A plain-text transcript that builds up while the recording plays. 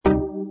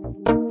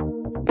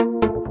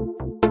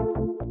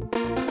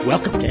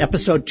Welcome to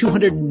episode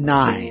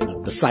 209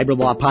 of the Cyber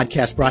Law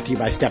Podcast, brought to you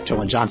by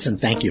Steptoe and Johnson.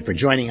 Thank you for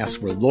joining us.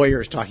 We're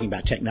lawyers talking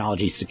about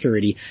technology,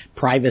 security,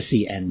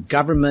 privacy, and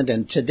government.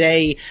 And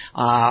today,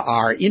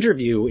 our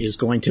interview is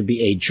going to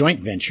be a joint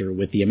venture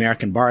with the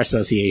American Bar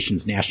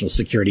Association's National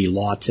Security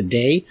Law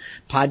Today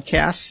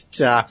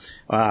podcast.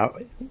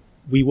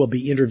 We will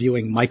be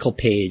interviewing Michael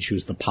Page,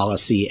 who's the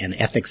policy and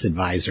ethics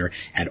advisor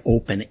at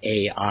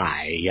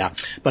OpenAI.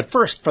 But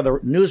first, for the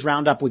news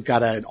roundup, we've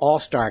got an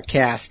all-star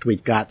cast.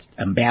 We've got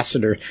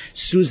Ambassador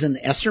Susan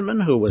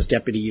Esserman, who was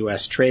Deputy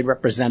U.S. Trade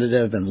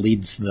Representative and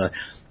leads the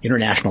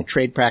international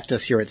trade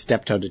practice here at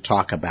Steptoe, to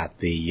talk about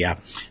the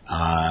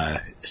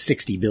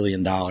 $60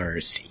 billion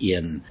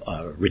in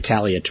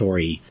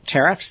retaliatory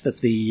tariffs that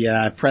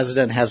the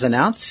president has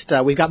announced.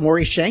 We've got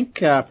Maury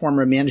Shenk,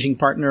 former managing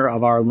partner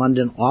of our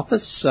London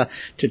office,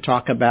 to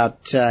talk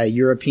about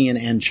European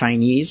and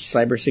Chinese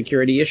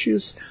cybersecurity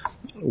issues.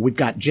 We've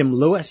got Jim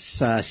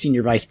Lewis,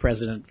 Senior Vice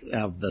President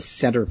of the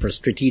Center for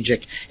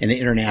Strategic and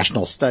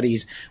International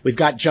Studies. We've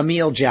got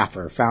Jamil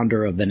Jaffer,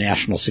 founder of the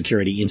National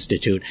Security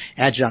Institute,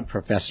 adjunct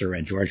professor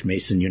at George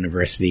Mason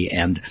University,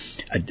 and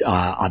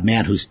a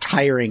man who's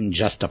tiring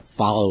just to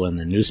follow in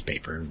the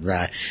newspaper.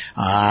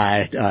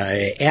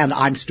 And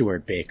I'm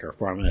Stuart Baker,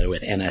 formerly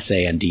with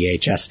NSA and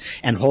DHS,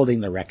 and holding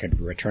the record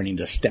for returning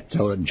to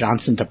Steptoe and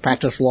Johnson to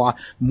practice law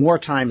more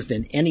times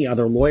than any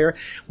other lawyer.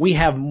 We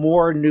have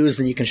more news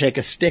than you can shake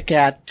a stick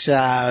at.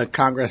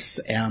 Congress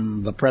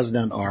and the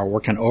president are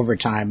working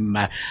overtime.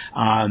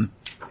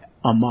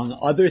 Among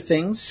other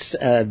things,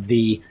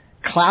 the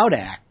Cloud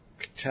Act,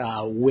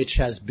 which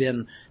has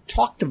been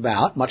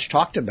much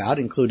talked about,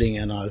 including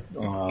in a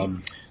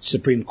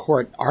Supreme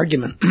Court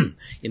argument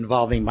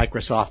involving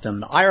Microsoft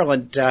and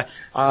Ireland,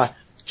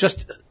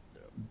 just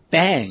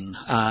bang,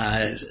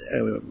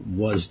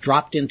 was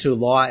dropped into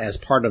law as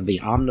part of the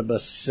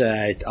Omnibus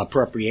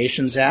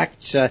Appropriations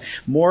Act.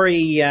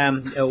 Maury,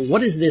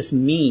 what does this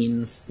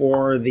mean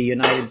for the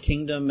United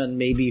Kingdom and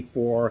maybe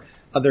for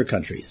other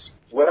countries?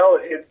 Well,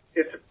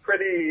 it's a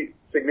pretty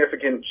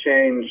significant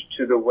change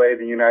to the way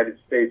the United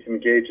States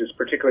engages,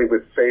 particularly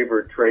with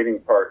favored trading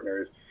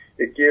partners.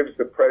 It gives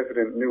the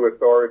president new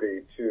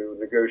authority to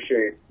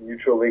negotiate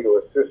mutual legal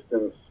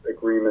assistance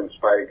agreements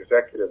by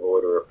executive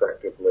order,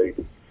 effectively,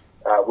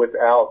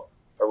 without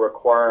a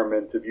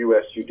requirement of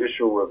U.S.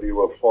 judicial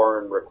review of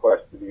foreign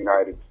requests to the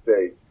United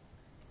States.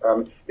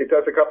 It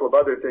does a couple of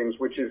other things,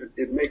 which is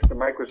it makes the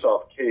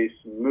Microsoft case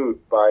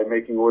moot by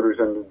making orders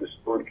under the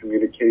Stored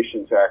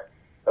Communications Act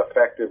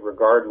effective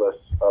regardless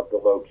of the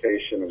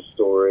location of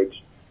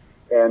storage.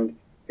 And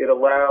it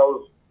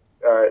allows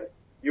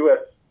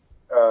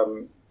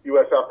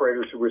U.S.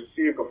 operators who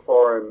receive a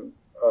foreign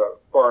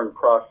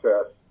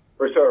process,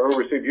 who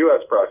receive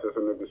U.S. process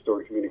under the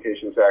Stored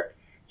Communications Act,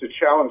 to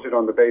challenge it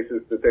on the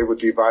basis that they would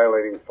be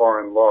violating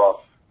foreign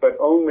law, but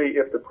only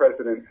if the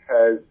president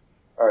has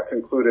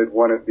concluded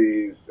one of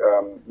these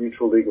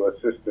mutual legal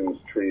assistance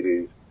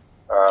treaties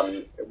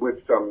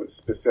with some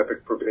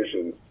specific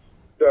provisions.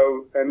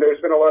 So, and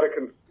there's been a lot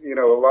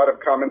of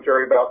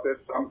commentary about this.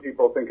 Some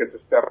people think it's a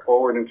step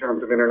forward in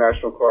terms of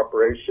international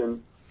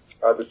cooperation.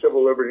 The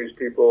civil liberties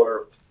people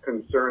are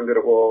concerned that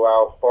it will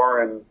allow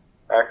foreign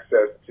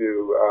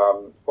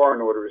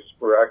orders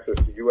for access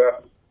to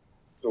U.S.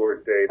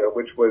 stored data,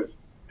 which was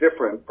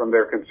different from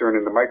their concern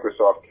in the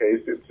Microsoft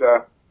case. It's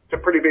a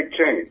pretty big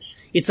change.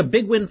 It's a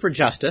big win for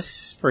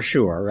justice, for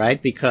sure, right?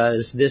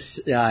 Because this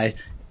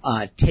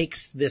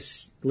takes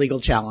this legal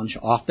challenge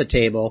off the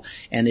table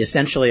and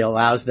essentially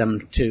allows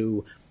them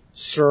to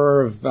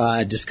serve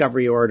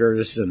discovery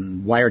orders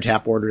and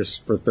wiretap orders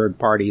for third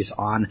parties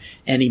on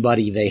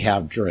anybody they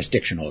have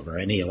jurisdiction over,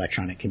 any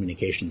electronic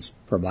communications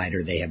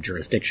provider they have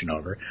jurisdiction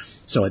over.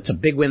 So it's a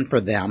big win for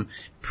them.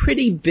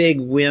 Pretty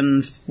big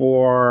win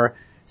for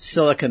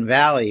Silicon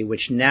Valley,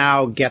 which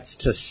now gets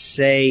to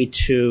say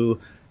to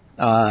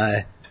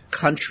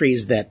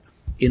countries that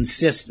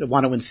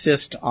want to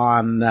insist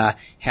on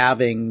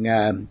having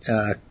a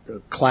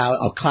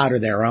cloud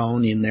of their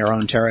own in their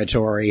own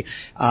territory,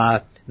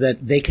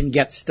 that they can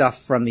get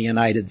stuff from the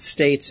United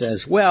States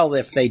as well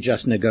if they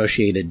just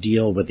negotiate a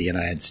deal with the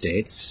United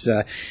States.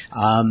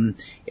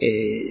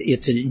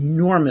 It's an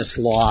enormous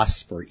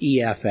loss for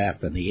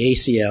EFF and the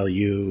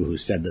ACLU, who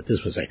said that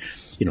this was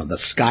the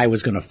sky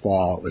was going to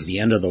fall. It was the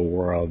end of the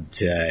world.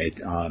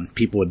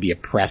 People would be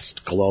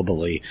oppressed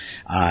globally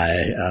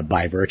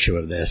by virtue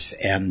of this.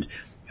 And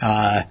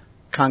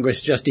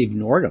Congress just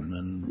ignored them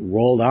and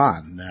rolled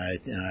on.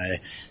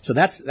 So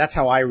that's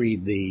how I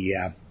read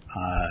the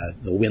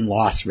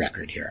win-loss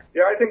record here.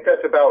 Yeah, I think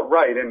that's about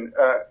right. And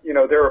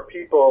there are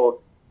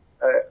people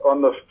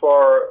on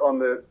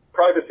the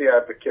privacy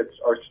advocates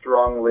are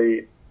strong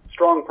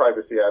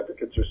privacy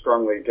advocates are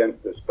strongly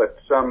against this, but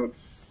some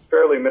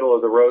fairly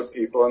middle-of-the-road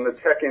people in the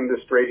tech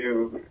industry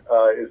who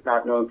is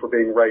not known for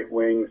being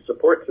right-wing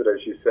supports it,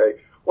 as you say.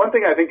 One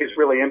thing I think is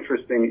really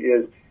interesting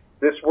is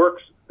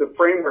the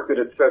framework that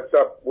it sets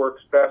up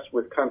works best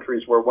with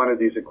countries where one of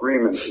these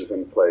agreements is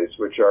in place,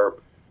 which are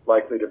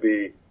likely to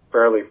be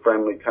fairly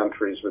friendly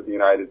countries with the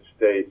United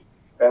States,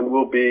 and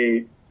will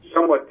be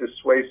somewhat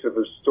dissuasive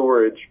of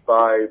storage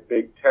by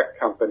big tech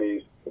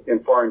companies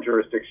in foreign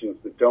jurisdictions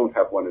that don't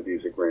have one of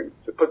these agreements.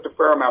 It puts a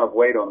fair amount of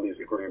weight on these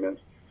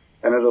agreements,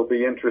 and it'll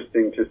be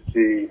interesting to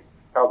see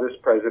how this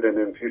president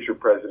and future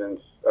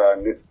presidents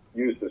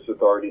use this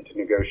authority to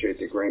negotiate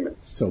the agreement.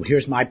 So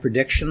here's my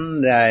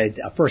prediction.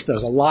 First,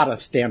 there's a lot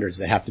of standards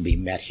that have to be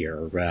met here.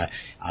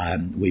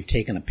 We've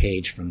taken a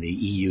page from the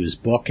EU's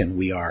book, and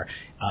we are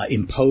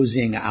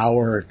imposing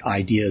our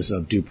ideas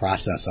of due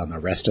process on the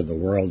rest of the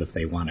world if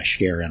they want to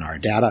share in our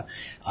data.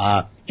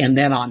 And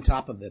then on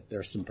top of it,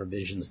 there's some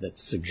provisions that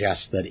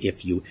suggest that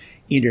if you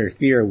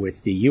interfere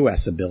with the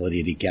U.S.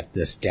 ability to get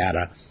this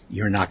data,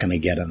 you're not going to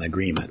get an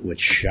agreement,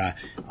 which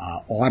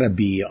ought to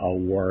be a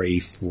worry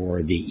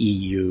for the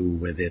EU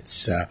with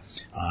its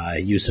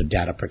use of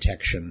data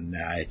protection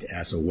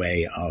as a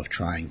way of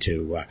trying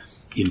to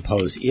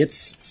impose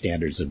its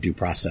standards of due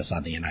process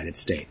on the United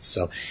States.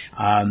 So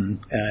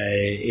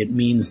it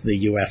means the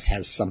U.S.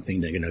 has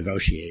something to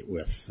negotiate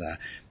with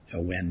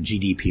when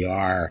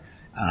GDPR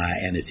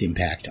and its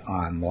impact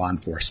on law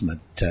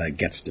enforcement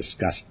gets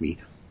discussed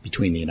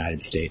between the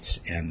United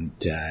States and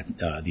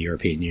the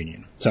European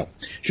Union. So,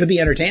 should be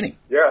entertaining.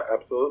 Yeah,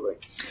 absolutely.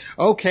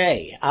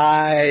 Okay.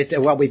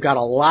 Well, we've got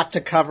a lot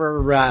to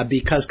cover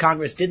because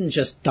Congress didn't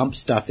just dump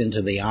stuff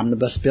into the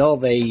omnibus bill.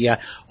 They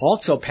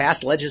also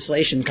passed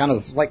legislation kind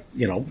of like,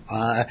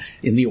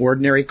 in the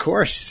ordinary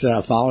course,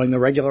 following the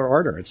regular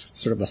order. It's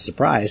sort of a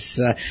surprise.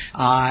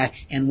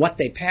 And what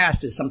they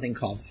passed is something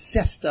called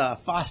SESTA,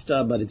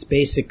 FOSTA, but it's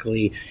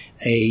basically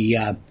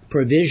a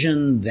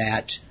provision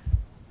that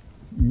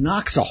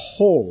knocks a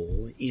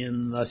hole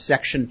in the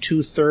Section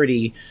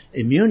 230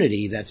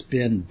 immunity that's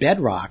been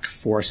bedrock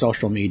for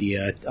social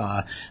media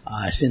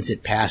since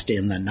it passed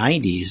in the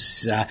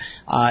 90s,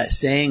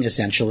 saying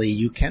essentially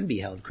you can be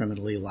held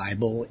criminally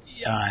liable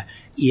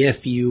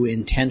if you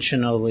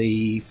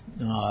intentionally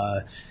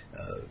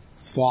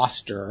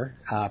foster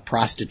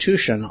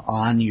prostitution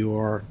on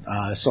your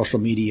social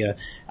media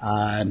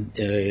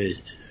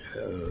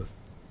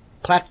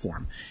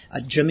platform.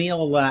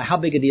 Jamil, how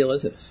big a deal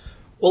is this?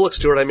 Well, look,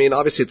 Stuart, I mean,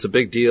 obviously it's a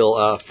big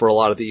deal for a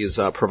lot of these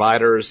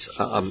providers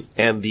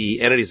and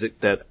the entities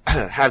that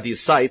have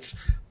these sites.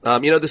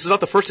 This is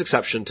not the first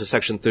exception to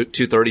Section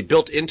 230.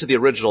 Built into the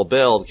original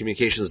bill, the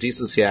Communications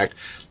Decency Act,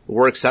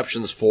 were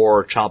exceptions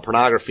for child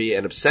pornography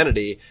and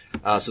obscenity.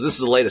 So this is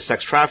the latest,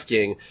 sex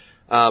trafficking.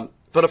 But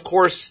of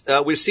course,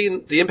 we've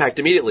seen the impact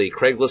immediately.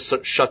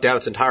 Craigslist shut down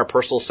its entire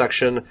personal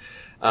section.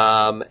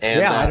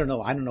 I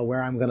don't know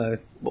where I'm going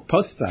to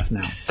post stuff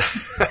now.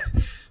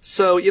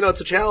 So,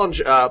 it's a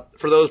challenge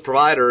for those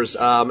providers,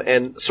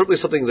 and certainly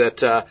something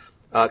that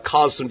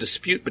caused some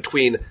dispute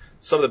between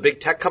some of the big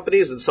tech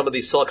companies and some of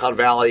these Silicon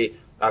Valley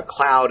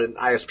cloud and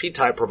ISP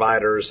type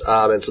providers.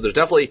 And so there's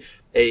definitely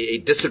a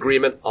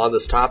disagreement on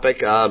this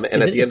topic. And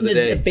at the end of the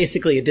day,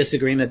 basically a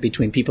disagreement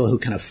between people who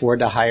can afford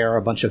to hire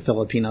a bunch of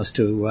Filipinos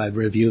to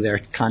review their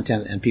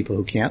content and people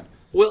who can't.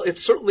 Well,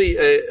 it's certainly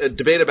a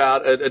debate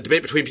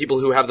between people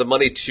who have the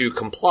money to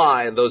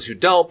comply and those who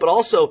don't. But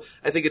also,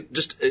 I think it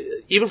just,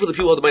 even for the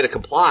people who have the money to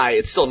comply,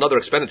 it's still another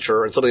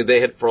expenditure and something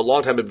they had for a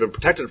long time been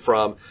protected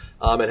from,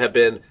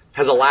 and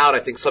has allowed,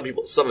 I think some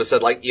have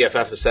said, like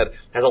EFF has said,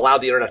 has allowed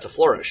the internet to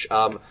flourish.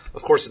 Of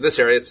course, in this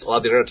area, it's allowed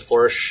the internet to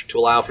flourish to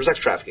allow for sex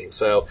trafficking.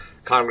 So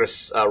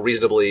Congress,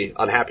 reasonably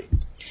unhappy.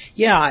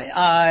 Yeah,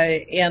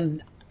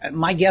 and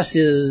my guess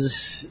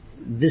is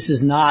this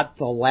is not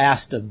the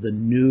last of the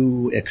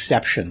new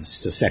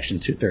exceptions to Section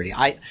 230.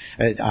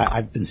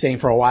 I've been saying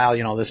for a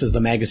while, this is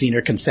the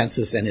Magaziner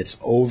consensus and it's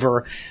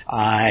over,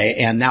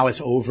 and now it's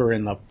over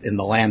in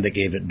the land that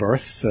gave it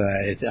birth,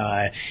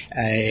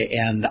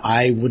 and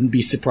I wouldn't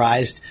be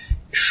surprised.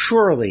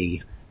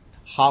 Surely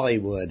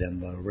Hollywood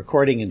and the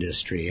recording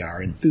industry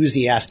are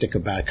enthusiastic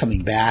about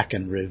coming back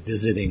and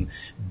revisiting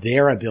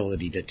their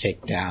ability to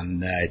take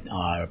down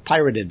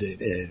pirated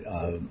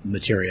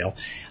material.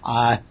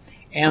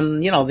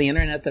 And, the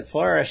internet that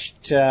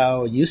flourished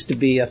used to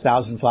be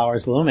 1,000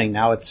 flowers blooming.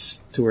 Now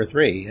it's 2 or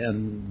 3.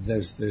 And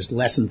there's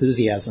less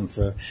enthusiasm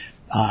for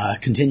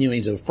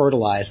continuing to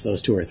fertilize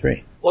those 2 or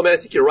 3. Well, I mean, I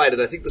think you're right.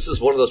 And I think this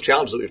is one of those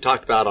challenges that we've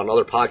talked about on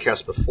other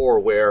podcasts before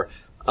where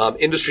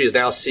industry is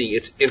now seeing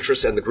its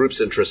interests and the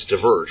group's interests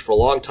diverge. For a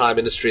long time,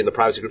 industry and the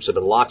privacy groups have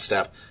been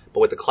lockstep.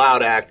 But with the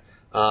Cloud Act,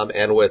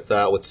 and with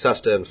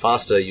SESTA and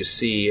FOSTA, you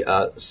see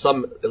at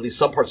least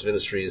some parts of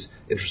industry's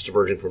interest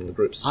diverging from the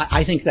groups.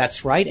 I think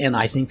that's right, and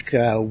I think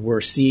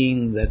we're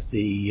seeing that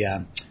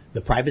the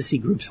privacy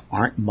groups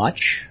aren't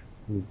much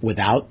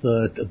without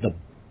the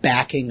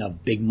backing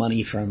of big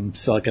money from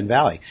Silicon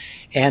Valley.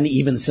 And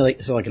even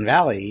Silicon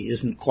Valley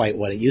isn't quite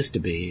what it used to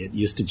be. It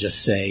used to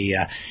just say,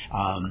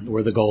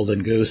 we're the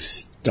golden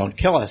goose, don't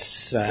kill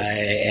us.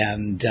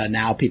 And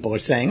now people are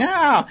saying,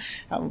 at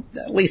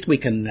least we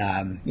can,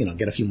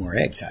 get a few more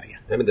eggs out of you.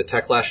 I mean, the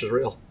techlash is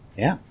real.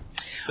 Yeah.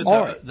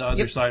 But the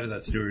other side of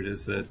that, Stuart,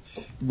 is that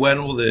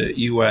when will the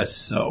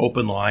U.S.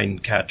 open line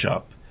catch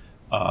up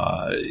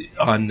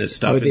on this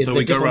stuff. So the, and so the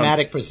we go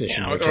diplomatic around,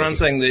 position. we go around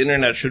saying the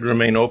internet should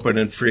remain open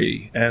and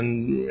free.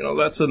 And,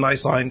 that's a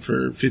nice line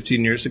for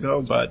 15 years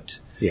ago, but...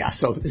 Yeah,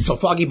 so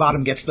Foggy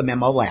Bottom gets the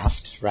memo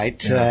last,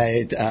 right?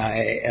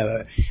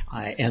 Yeah.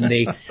 And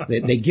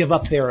they give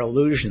up their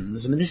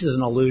illusions. I mean, this is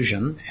an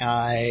illusion.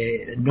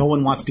 No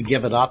one wants to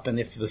give it up, and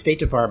if the State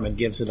Department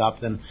gives it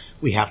up, then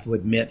we have to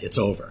admit it's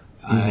over.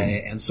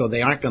 And so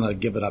they aren't going to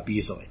give it up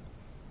easily.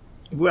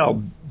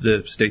 Well,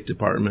 the State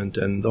Department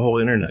and the whole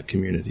internet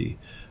community.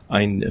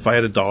 If I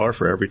had $1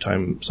 for every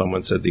time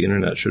someone said the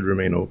internet should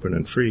remain open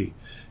and free,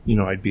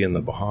 I'd be in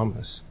the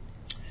Bahamas.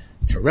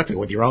 Terrific,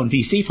 with your own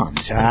VC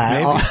funds.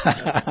 Yeah,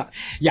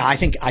 I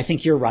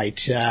think you're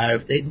right.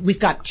 We've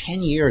got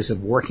 10 years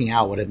of working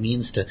out what it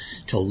means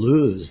to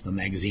lose the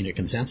Magaziner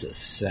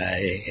consensus,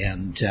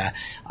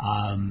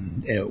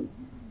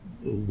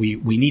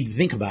 we need to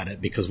think about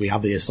it because we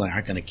obviously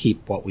aren't going to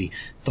keep what we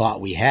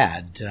thought we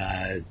had.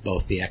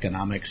 Both the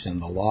economics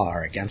and the law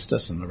are against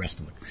us, and the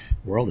rest of the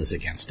world is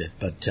against it.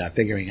 But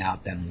figuring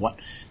out then what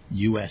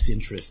U.S.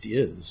 interest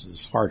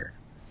is harder.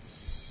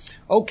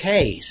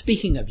 Okay,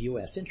 speaking of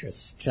U.S.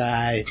 interest,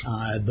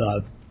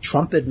 the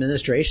Trump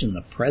administration,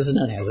 the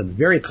president, has a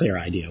very clear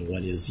idea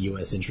what is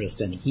U.S.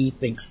 interest, and he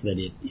thinks that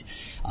it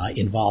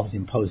involves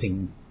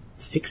imposing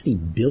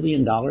 $60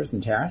 billion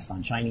in tariffs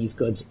on Chinese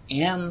goods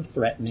and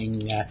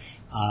threatening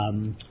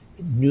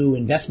new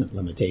investment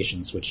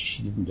limitations, which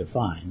he didn't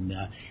define.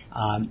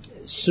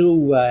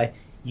 Sue,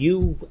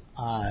 you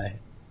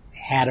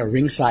had a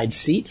ringside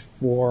seat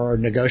for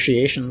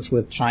negotiations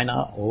with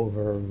China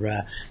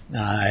over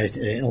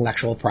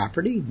intellectual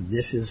property.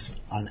 This is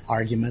an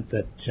argument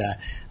that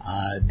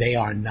they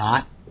are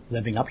not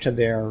living up to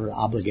their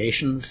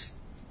obligations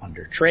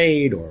under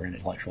trade or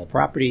intellectual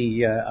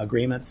property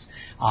agreements,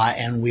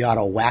 and we ought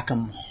to whack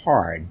them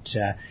hard.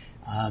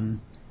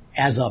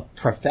 As a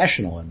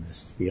professional in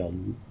this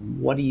field,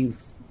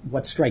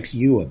 what strikes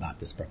you about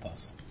this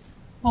proposal?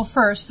 Well,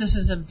 first, this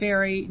is a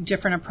very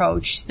different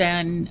approach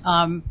than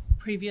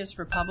previous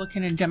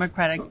Republican and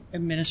Democratic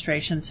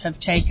administrations have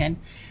taken.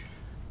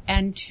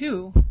 And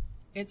two,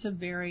 it's a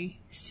very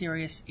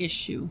serious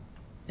issue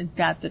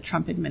that the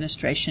Trump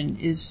administration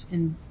is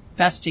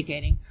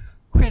investigating,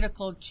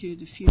 critical to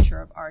the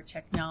future of our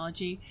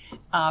technology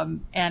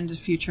and the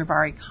future of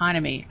our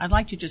economy. I'd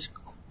like to just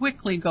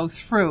quickly go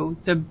through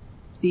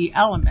the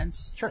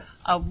elements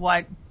of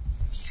what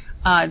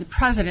the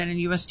President and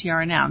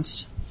USTR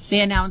announced.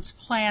 They announced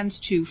plans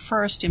to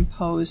first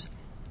impose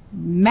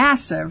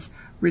massive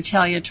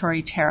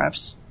retaliatory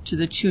tariffs to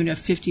the tune of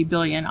 $50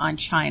 billion on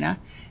China.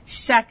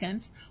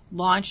 Second,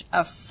 launch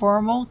a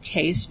formal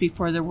case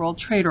before the World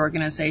Trade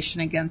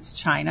Organization against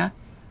China.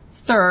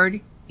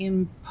 Third,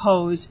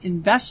 impose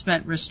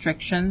investment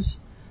restrictions.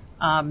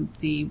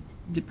 The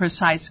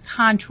precise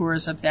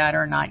contours of that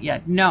are not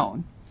yet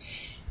known.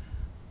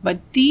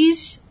 But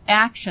these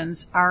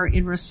actions are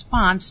in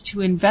response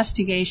to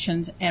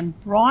investigations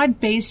and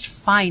broad-based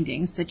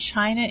findings that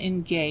China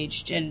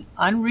engaged in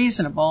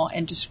unreasonable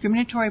and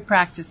discriminatory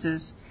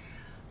practices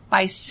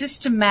by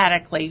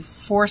systematically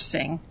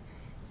forcing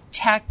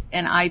tech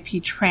and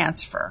IP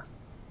transfer.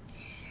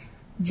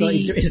 So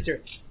is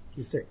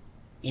there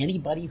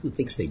anybody who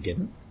thinks they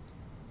didn't?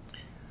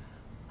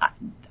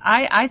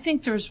 I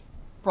think there's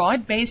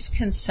broad-based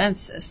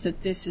consensus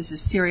that this is a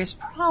serious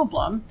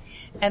problem,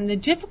 and the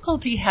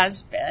difficulty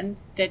has been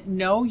that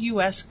no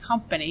U.S.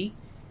 company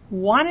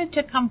wanted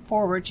to come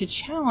forward to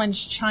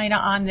challenge China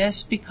on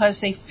this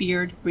because they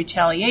feared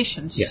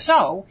retaliation. Yes.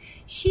 So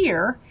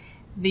here,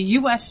 the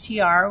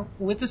USTR,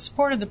 with the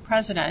support of the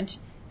president,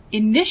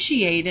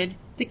 initiated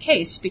the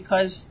case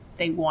because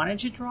they wanted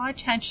to draw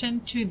attention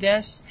to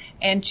this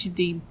and to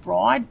the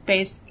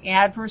broad-based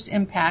adverse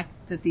impact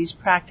that these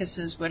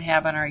practices would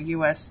have on our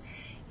U.S.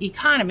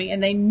 economy,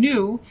 and they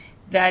knew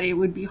that it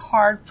would be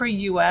hard for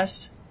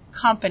U.S.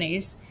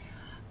 companies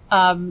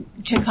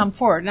to come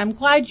forward. And I'm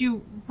glad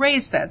you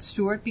raised that,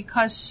 Stuart,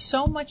 because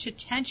so much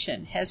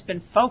attention has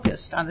been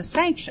focused on the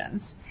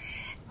sanctions,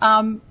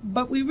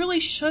 but we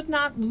really should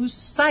not lose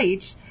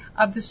sight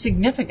of the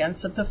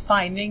significance of the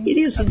finding it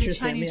is of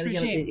interesting. the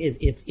Chinese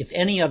regime. If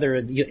any other,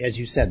 as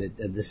you said,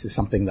 this is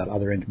something that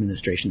other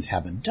administrations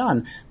haven't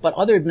done, but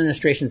other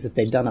administrations, if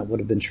they'd done it, would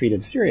have been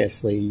treated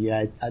seriously.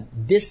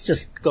 This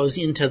just goes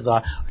into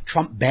the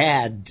Trump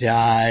bad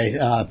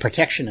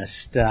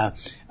protectionist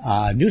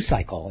news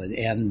cycle,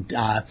 and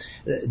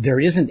there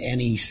isn't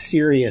any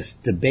serious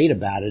debate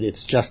about it.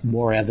 It's just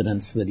more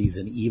evidence that he's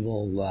an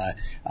evil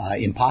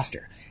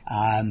imposter.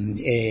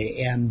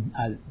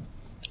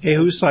 Hey,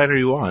 whose side are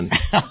you on?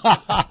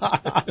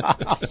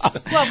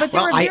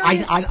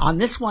 On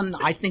this one,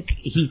 I think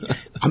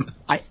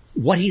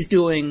what he's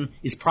doing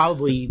is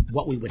probably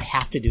what we would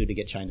have to do to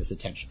get China's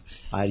attention.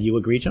 You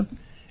agree, Jim?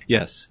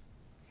 Yes.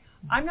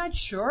 I'm not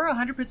sure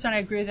 100% I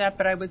agree with that,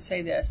 but I would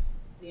say this.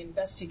 The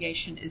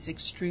investigation is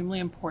extremely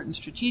important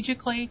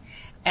strategically,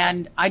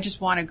 and I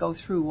just want to go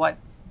through what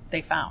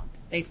they found.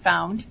 They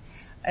found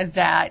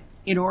that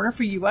in order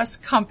for U.S.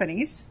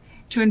 companies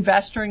to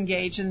invest or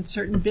engage in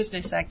certain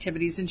business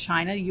activities in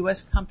China,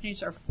 U.S.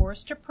 companies are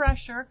forced to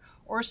pressure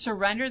or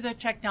surrender their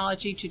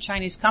technology to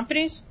Chinese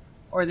companies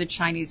or the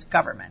Chinese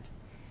government.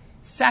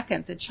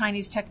 Second, the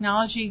Chinese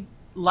technology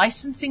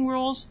licensing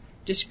rules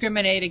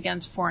discriminate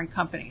against foreign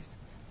companies.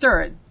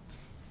 Third,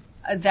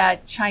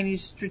 that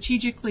Chinese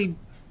strategically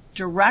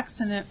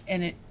directs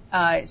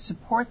and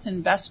supports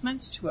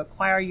investments to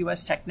acquire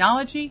U.S.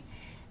 technology.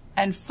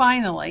 And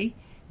finally,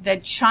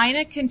 that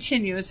China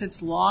continues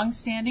its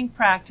long-standing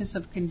practice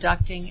of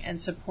conducting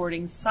and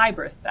supporting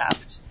cyber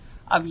theft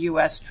of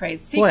U.S.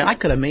 trade secrets. Boy, I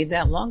could have made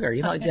that longer.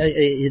 You know,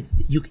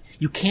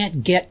 you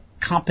can't get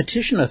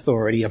competition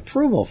authority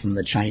approval from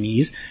the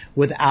Chinese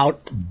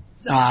without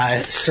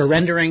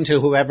surrendering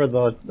to whoever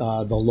the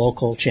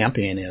local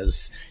champion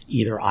is,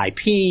 either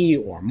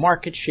IP or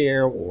market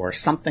share or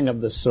something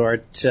of the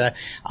sort.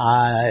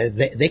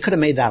 They could have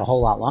made that a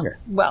whole lot longer.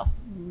 Well,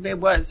 it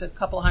was a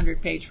couple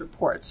 100-page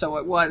report, so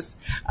it was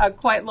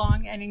quite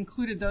long and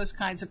included those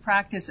kinds of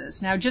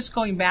practices. Now, just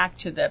going back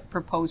to the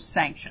proposed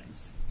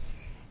sanctions,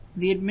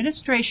 the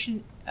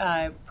administration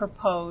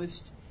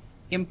proposed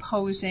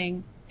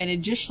imposing an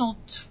additional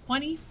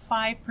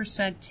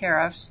 25%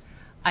 tariffs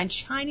on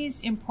Chinese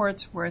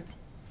imports worth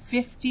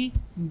 $50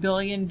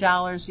 billion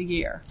a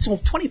year. So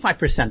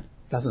 25%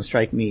 doesn't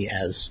strike me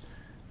as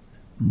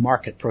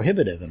market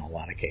prohibitive in a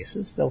lot of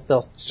cases.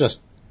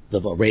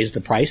 They'll raise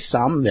the price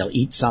some, they'll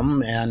eat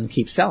some, and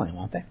keep selling,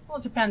 won't they? Well,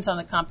 it depends on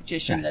the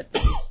competition that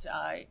these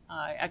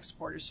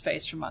exporters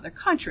face from other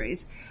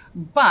countries.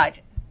 But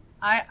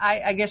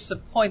I guess the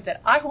point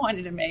that I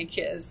wanted to make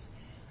is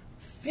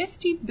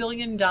 $50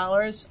 billion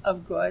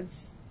of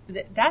goods,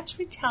 that's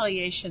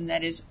retaliation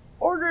that is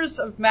orders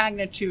of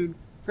magnitude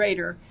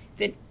greater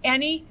than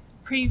any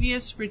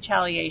previous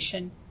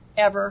retaliation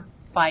ever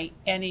by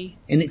any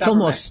And it's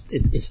government.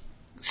 it's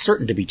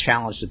certain to be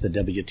challenged at the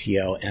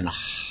WTO and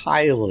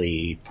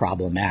highly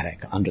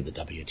problematic under the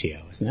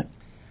WTO, isn't it?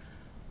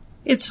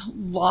 It's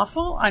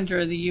lawful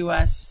under the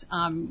U.S.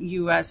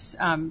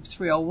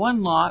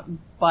 301 law,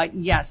 but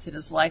yes, it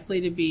is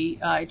likely to be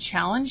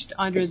challenged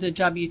under the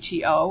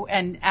WTO.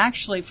 And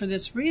actually, for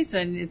this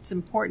reason, it's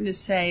important to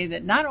say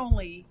that not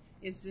only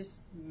is this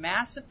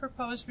massive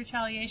proposed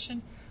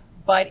retaliation,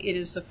 but it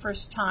is the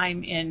first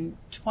time in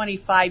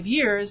 25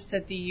 years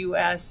that the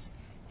U.S.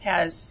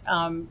 has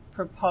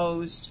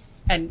proposed,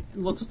 and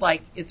looks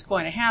like it's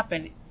going to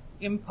happen,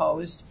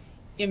 imposed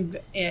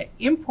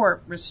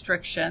import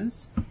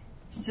restrictions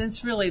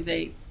since really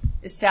the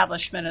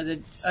establishment of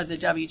the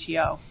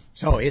WTO.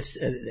 So it's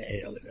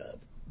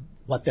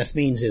what this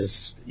means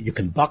is you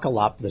can buckle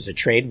up. There's a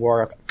trade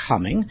war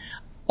coming.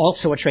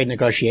 Also a trade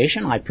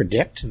negotiation. I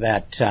predict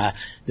that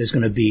there's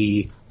going to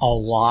be a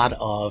lot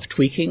of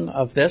tweaking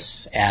of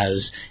this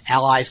as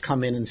allies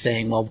come in and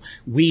saying, well,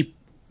 we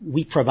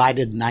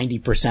provided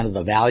 90% of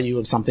the value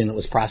of something that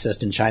was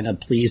processed in China.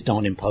 Please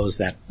don't impose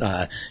that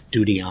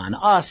duty on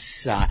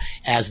us.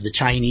 As the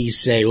Chinese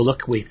say, well,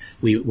 look,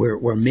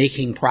 we're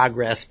making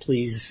progress.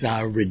 Please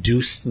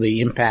reduce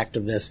the impact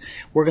of this.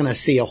 We're going to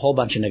see a whole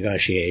bunch of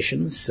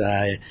negotiations.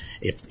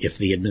 If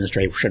the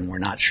administration were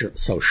not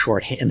so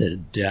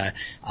short-handed,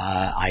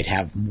 I'd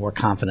have more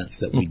confidence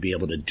that we'd be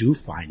able to do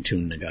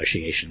fine-tuned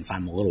negotiations.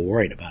 I'm a little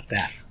worried about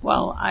that.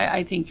 Well,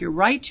 I think you're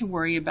right to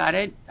worry about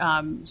it.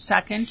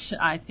 Second,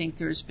 I think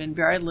there's been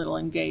very little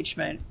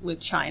engagement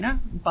with China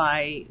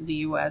by the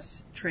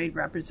U.S. trade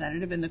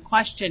representative. And the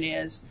question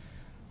is,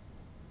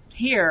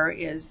 here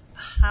is,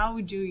 how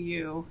do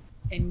you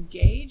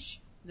engage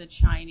the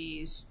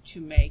Chinese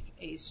to make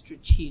a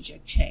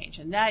strategic change?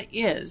 And that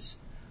is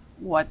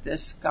what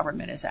this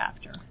government is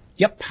after.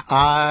 Yep.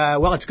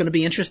 Well, it's going to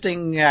be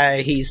interesting.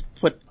 He's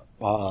put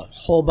a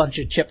whole bunch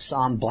of chips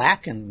on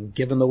black and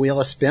given the wheel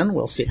a spin.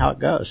 We'll see how it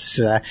goes.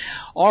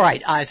 All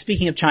right.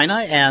 Speaking of China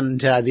and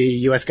the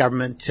U.S.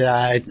 government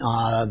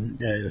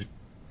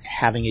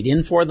having it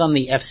in for them,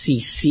 the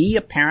FCC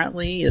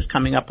apparently is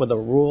coming up with a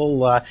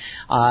rule.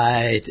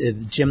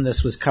 Jim,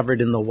 this was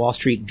covered in the Wall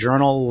Street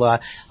Journal.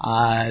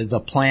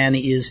 The plan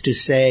is to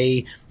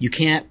say you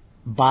can't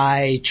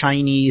buy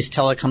Chinese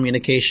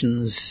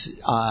telecommunications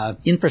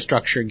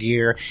infrastructure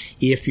gear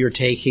if you're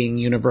taking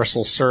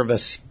universal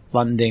service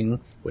funding,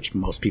 which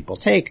most people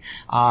take,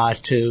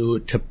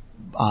 to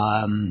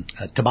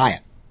buy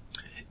it.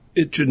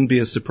 It shouldn't be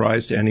a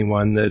surprise to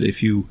anyone that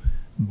if you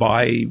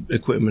buy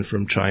equipment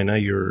from China,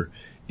 you're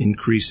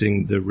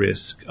increasing the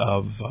risk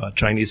of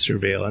Chinese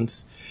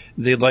surveillance.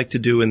 They'd like to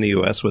do in the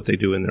U.S. what they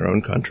do in their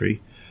own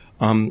country.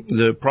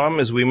 The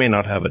problem is we may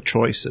not have a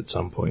choice at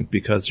some point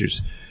because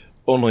there's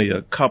only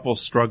a couple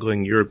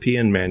struggling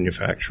European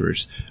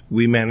manufacturers.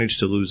 We managed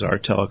to lose our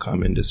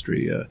telecom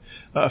industry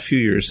a few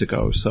years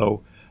ago.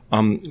 So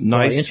nice.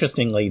 Well,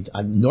 interestingly,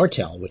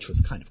 Nortel, which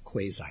was kind of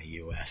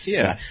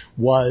quasi-U.S.,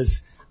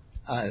 was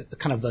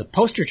kind of the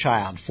poster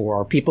child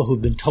for people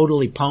who've been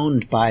totally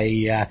pwned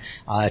by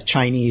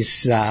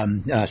Chinese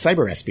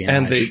cyber espionage.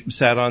 And they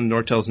sat on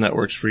Nortel's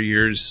networks for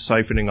years,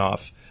 siphoning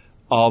off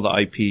all the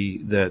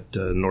IP that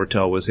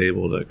Nortel was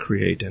able to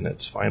create in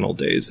its final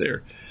days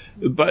there.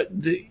 But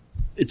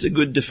It's a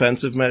good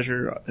defensive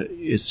measure.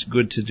 It's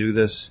good to do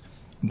this,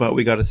 but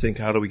we got to think,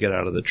 how do we get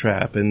out of the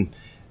trap? And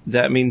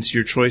that means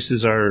your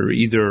choices are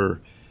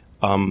either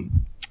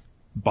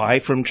buy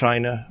from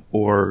China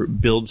or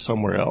build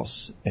somewhere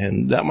else.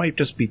 And that might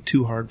just be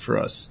too hard for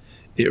us.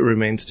 It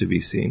remains to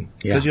be seen.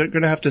 Because you're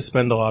going to have to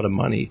spend a lot of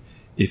money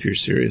if you're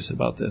serious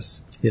about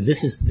this. Yeah,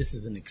 this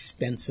is an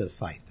expensive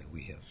fight that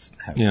we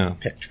have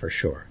picked for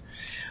sure.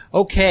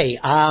 Okay,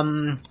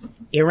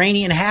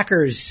 Iranian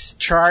hackers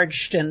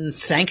charged and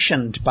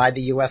sanctioned by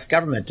the U.S.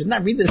 government. Didn't I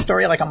read this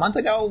story like a month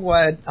ago?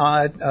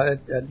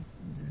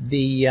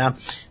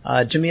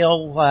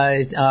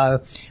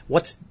 Jamil,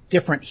 what's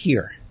different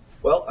here?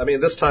 Well, I mean,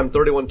 this time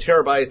 31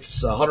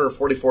 terabytes,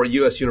 144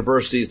 U.S.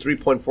 universities,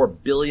 $3.4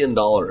 billion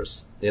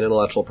in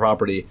intellectual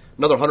property,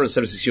 another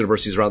 176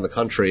 universities around the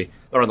country,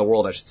 around the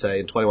world, I should say,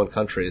 in 21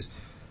 countries.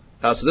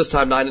 So this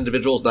time, 9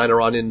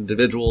 Iranian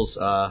individuals,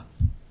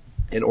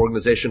 an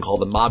organization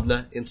called the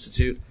Mabna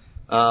Institute,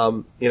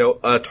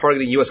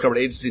 targeting U.S.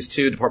 government agencies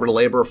too, Department of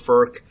Labor,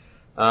 FERC.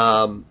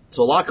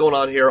 So a lot going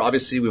on here.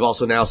 Obviously, we've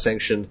also now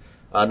sanctioned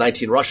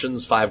 19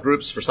 Russians, 5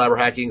 groups for cyber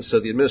hacking.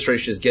 So the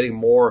administration is getting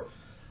more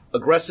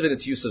aggressive in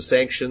its use of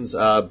sanctions,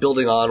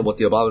 building on what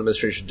the Obama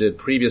administration did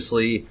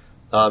previously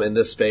in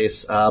this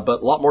space.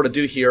 But a lot more to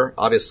do here,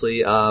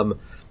 obviously.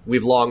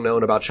 We've long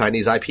known about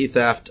Chinese IP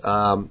theft.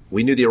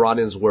 We knew the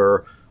Iranians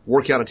were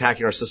working on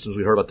attacking our systems.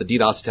 We heard about the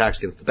DDoS attacks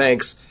against the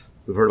banks.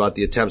 We've heard about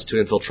the attempts to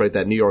infiltrate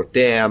that New York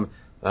dam.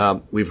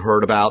 We've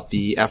heard about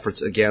the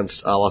efforts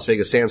against Las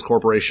Vegas Sands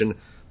Corporation.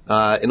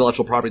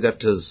 Intellectual property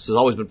theft has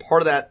always been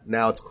part of that.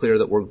 Now it's clear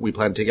that we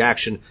plan to take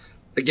action.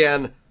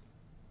 Again,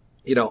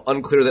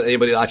 unclear that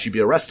anybody will actually be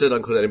arrested,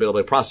 unclear that anybody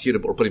will be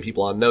prosecuted, but we're putting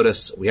people on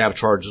notice. We have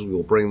charges. We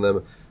will bring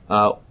them.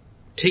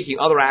 Taking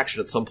other action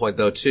at some point,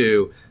 though,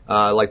 too,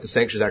 like the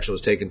sanctions action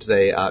was taken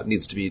today,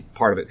 needs to be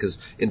part of it because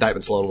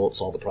indictments alone won't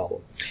solve the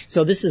problem.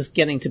 So this is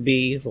getting to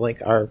be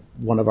like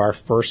one of our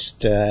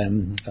first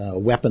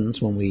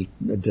weapons when we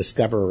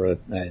discover a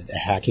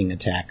hacking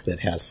attack that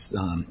has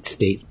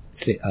state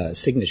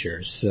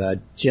signatures.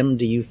 Jim,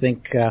 do you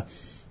think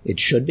it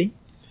should be?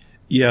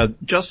 Yeah,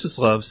 justice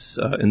loves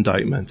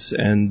indictments,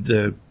 and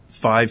the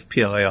 5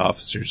 PLA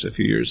officers a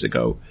few years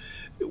ago,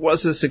 it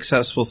was a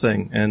successful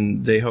thing,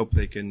 and they hope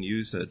they can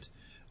use it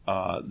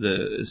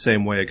the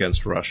same way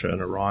against Russia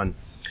and Iran.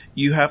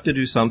 You have to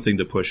do something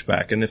to push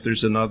back, and if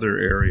there's another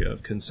area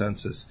of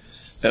consensus,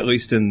 at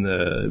least in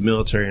the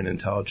military and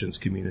intelligence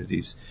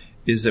communities,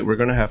 is that we're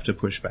going to have to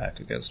push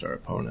back against our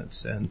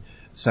opponents, and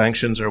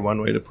sanctions are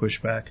one way to push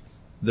back.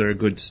 They're a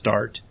good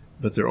start,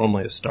 but they're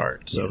only a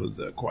start. So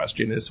the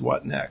question is,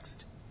 what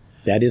next?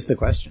 That is the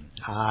question.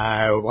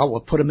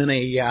 We'll put them in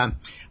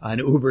an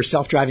Uber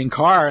self-driving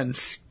car and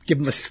give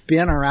them a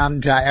spin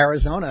around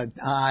Arizona.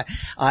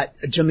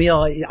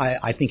 Jamil,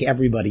 I think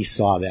everybody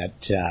saw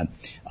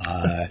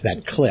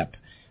that clip.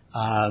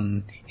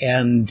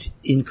 And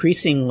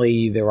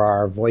increasingly there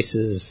are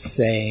voices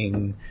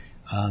saying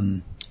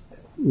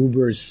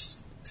Uber's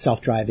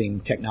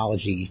self-driving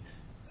technology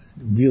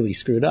really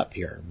screwed up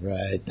here.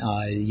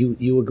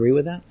 You agree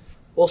with that?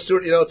 Well,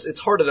 Stuart, it's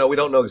hard to know. We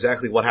don't know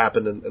exactly what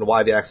happened and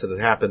why the accident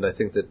happened. I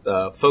think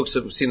that folks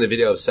that have seen the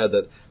video have said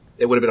that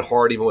it would have been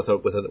hard even with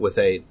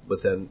a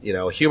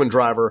human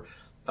driver.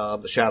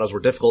 The shadows were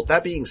difficult.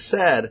 That being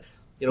said,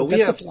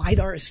 that's what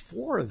LiDAR is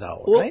for,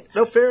 though, right?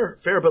 No, fair.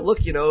 But look,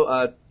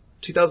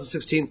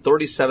 2016,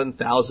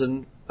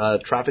 37,000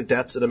 traffic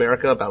deaths in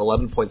America, about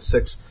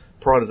 11.6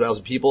 per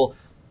 100,000 people.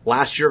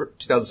 Last year,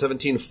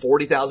 2017,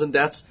 40,000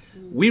 deaths.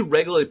 We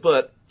regularly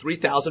put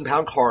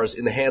 3,000-pound cars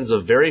in the hands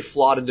of very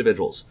flawed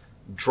individuals,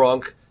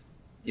 drunk,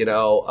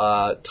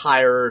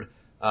 tired,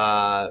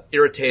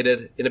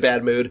 irritated, in a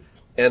bad mood,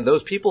 and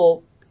those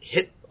people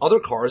hit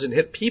other cars and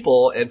hit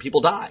people, and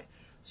people die.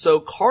 So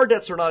car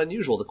deaths are not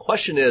unusual. The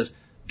question is,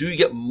 do you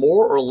get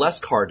more or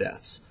less car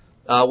deaths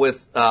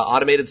with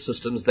automated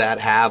systems that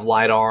have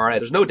LiDAR?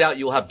 And there's no doubt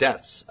you'll have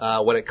deaths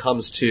when it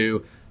comes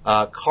to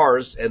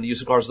cars and the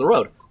use of cars on the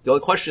road. The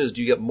only question is,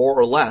 do you get more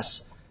or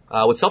less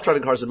with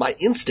self-driving cars? And my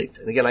instinct,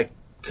 and again,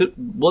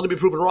 willing to be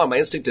proven wrong, my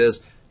instinct is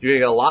you're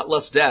going to get a lot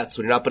less deaths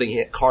when you're not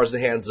putting cars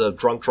in the hands of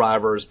drunk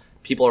drivers,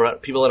 people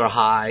that are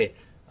high,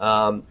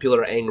 people that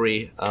are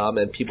angry,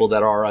 and people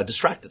that are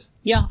distracted.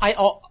 Yeah,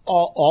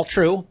 all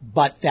true,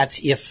 but that's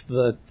if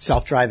the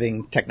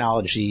self-driving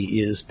technology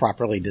is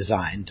properly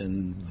designed.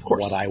 And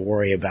what I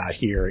worry about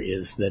here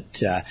is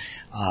that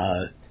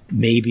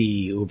maybe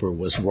Uber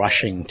was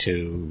rushing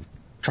to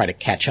try to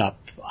catch up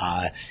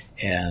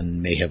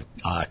and may have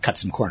cut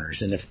some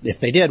corners. And if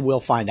they did, we'll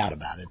find out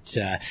about it.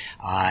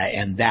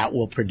 And that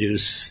will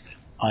produce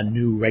a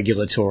new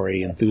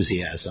regulatory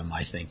enthusiasm,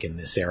 I think, in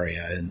this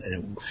area.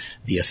 And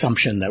the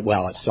assumption that,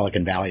 at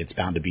Silicon Valley it's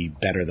bound to be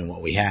better than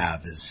what we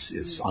have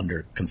is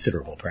under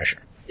considerable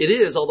pressure. It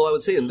is, although I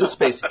would say in this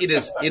space it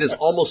is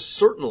almost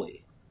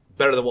certainly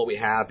better than what we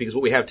have, because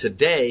what we have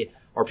today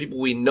are people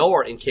we know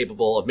are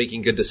incapable of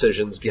making good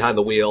decisions behind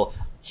the wheel.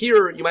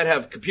 Here, you might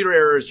have computer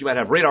errors, you might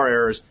have radar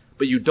errors,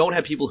 but you don't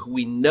have people who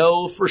we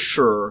know for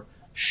sure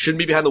shouldn't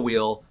be behind the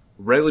wheel,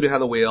 regularly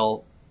behind the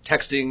wheel,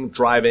 texting,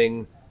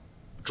 driving,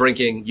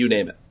 drinking, you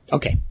name it.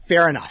 Okay,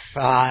 fair enough.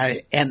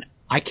 And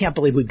I can't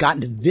believe we've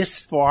gotten to this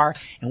far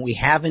and we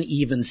haven't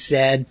even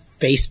said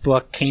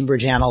Facebook,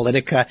 Cambridge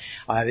Analytica.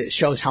 It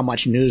shows how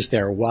much news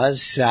there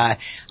was.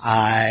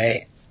 I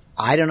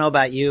don't know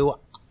about you.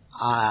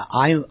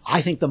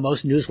 I think the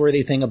most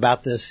newsworthy thing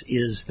about this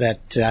is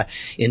that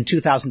in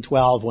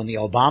 2012, when the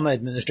Obama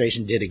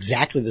administration did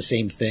exactly the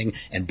same thing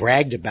and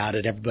bragged about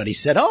it, everybody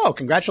said, "Oh,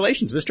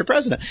 congratulations, Mr.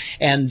 President."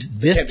 And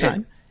this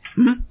time,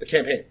 the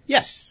campaign.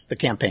 Yes, the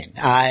campaign.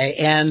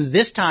 And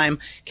this time,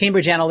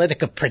 Cambridge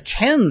Analytica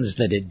pretends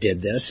that it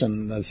did this,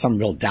 and there's some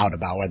real doubt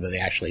about whether they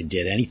actually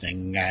did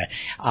anything.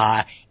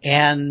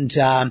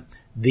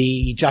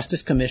 The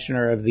Justice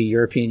Commissioner of the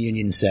European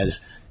Union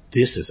says,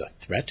 this is a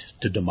threat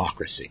to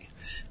democracy,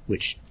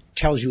 which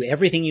tells you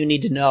everything you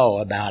need to know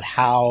about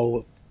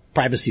how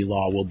privacy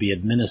law will be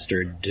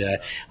administered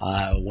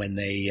when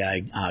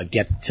they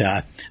get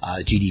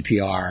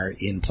GDPR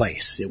in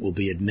place. It will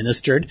be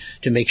administered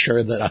to make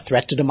sure that a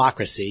threat to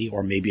democracy,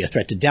 or maybe a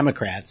threat to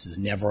Democrats, is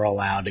never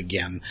allowed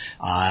again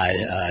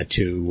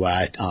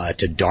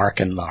to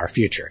darken our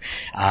future.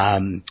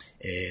 So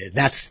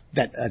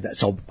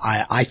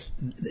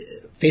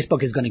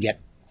Facebook is going to get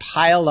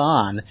piled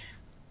on.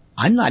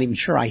 I'm not even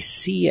sure I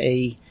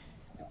see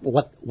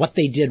what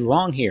they did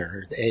wrong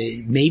here.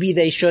 Maybe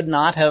they should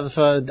not have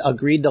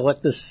agreed to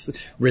let this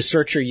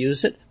researcher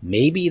use it.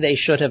 Maybe they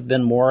should have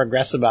been more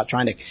aggressive about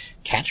trying to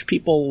catch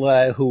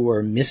people who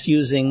were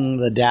misusing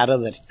the data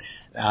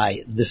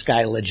that this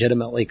guy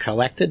legitimately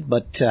collected.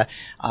 But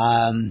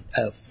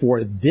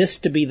for this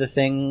to be the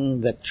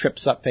thing that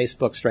trips up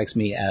Facebook strikes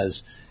me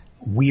as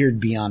weird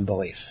beyond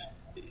belief.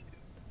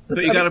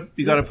 But you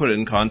got to put it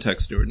in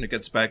context, Stuart, and it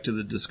gets back to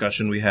the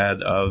discussion we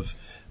had of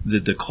the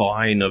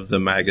decline of the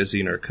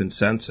magazine or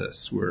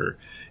consensus, where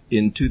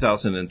in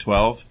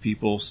 2012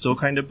 people still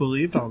kind of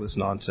believed all this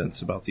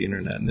nonsense about the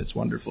internet and its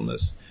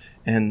wonderfulness,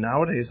 and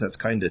nowadays that's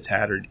kind of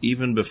tattered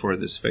even before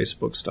this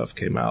Facebook stuff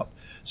came out.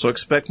 So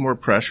expect more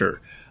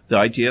pressure. The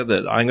idea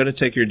that I'm going to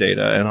take your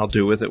data and I'll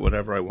do with it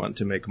whatever I want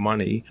to make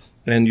money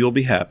and you'll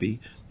be happy.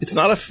 It's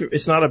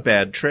not a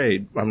bad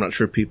trade. I'm not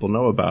sure people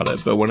know about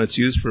it, but when it's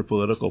used for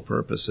political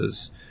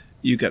purposes,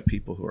 you get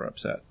people who are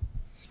upset.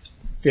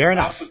 Fair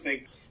enough.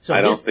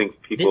 I don't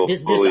think people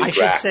fully I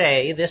should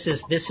say this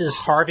is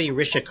Harvey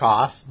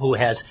Rishikoff, who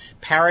has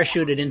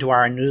parachuted into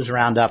our news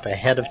roundup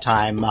ahead of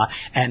time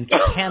and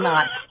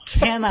cannot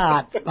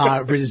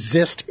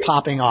resist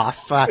popping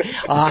off.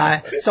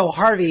 So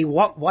Harvey,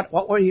 what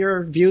were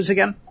your views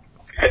again?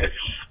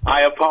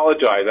 I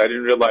apologize. I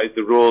didn't realize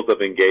the rules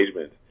of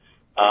engagement.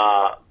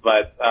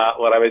 But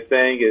what I was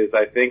saying is,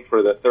 I think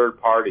for the third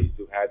parties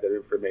who had their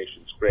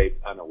information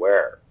scraped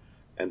unaware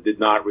and did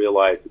not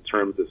realize the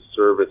terms of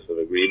service of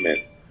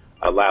agreement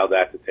allow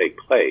that to take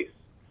place,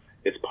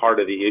 it's part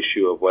of the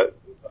issue of what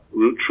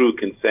true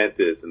consent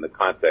is in the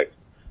context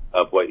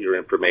of what your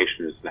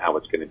information is and how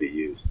it's going to be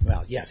used.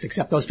 Well, yes,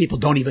 except those people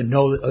don't even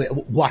know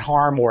what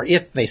harm or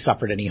if they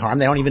suffered any harm.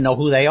 They don't even know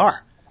who they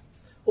are.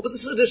 Well, but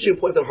this is an interesting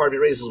point that Harvey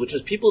raises, which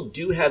is people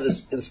do have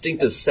this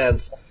instinctive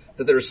sense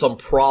that there's some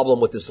problem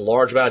with this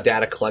large amount of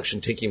data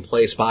collection taking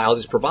place by all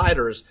these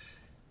providers.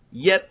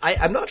 Yet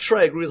I'm not sure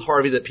I agree with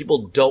Harvey that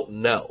people don't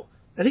know.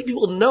 I think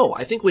people know.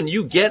 I think when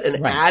you get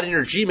an ad in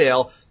your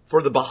Gmail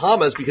for the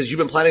Bahamas because you've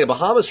been planning a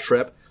Bahamas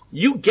trip,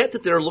 you get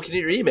that they're looking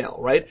at your email,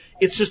 right?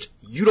 It's just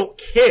you don't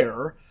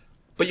care,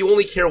 but you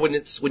only care when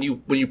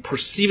you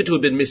perceive it to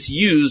have been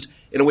misused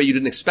in a way you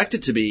didn't expect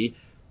it to be,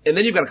 and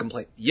then you've got a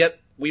complaint. Yet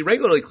we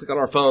regularly click on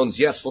our phones,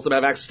 yes, let them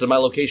have access to my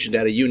location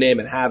data, you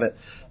name it, have it.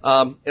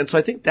 And so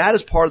I think that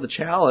is part of the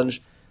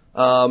challenge.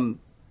 And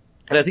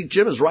I think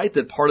Jim is right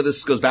that part of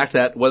this goes back to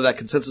that, whether that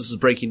consensus is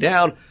breaking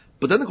down.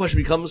 But then the question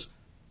becomes,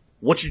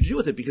 what should you do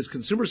with it? Because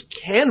consumers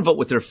can vote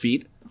with their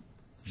feet.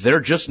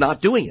 They're just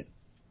not doing it.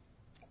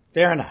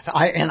 Fair enough.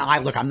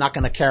 Look, I'm not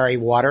going to carry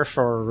water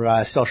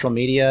for social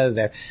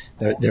media.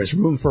 There's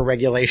room for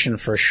regulation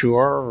for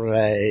sure,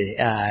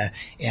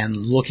 and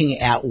looking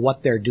at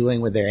what they're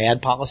doing with their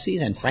ad policies,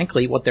 and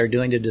frankly, what they're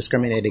doing to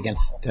discriminate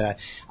against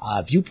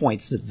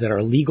viewpoints that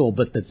are legal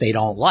but that they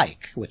don't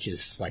like, which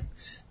is like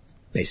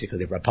basically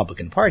the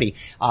Republican Party,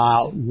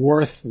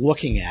 worth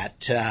looking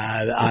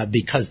at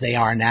because they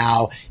are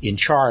now in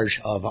charge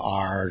of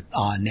our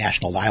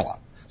national dialogue.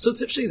 So it's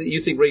interesting that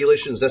you think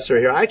regulation is necessary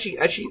here. I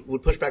actually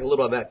would push back a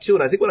little on that too.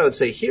 And I think what I would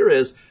say here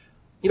is,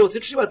 what's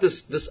interesting about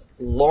this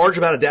large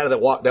amount of data that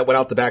went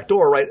out the back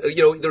door, right?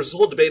 There's this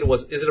whole debate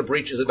is it a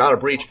breach? Is it not a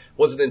breach?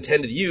 Was it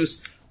intended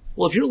use?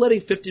 Well, if you're letting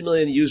 50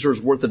 million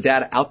users worth of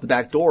data out the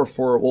back door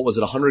for, what was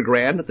it,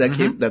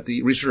 $100,000 that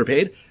the researcher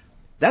paid,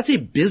 that's a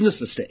business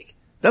mistake.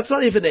 That's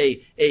not even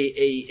a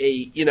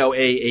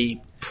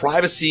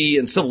privacy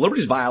and civil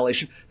liberties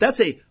violation.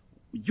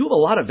 You have a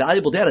lot of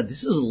valuable data.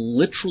 This is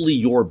literally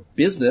your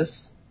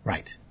business.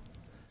 Right.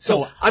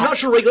 So I'm not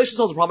sure regulation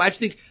solves the problem. I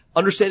actually think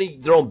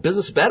understanding their own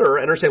business better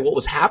and understanding what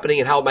was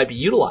happening and how it might be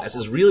utilized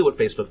is really what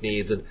Facebook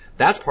needs. And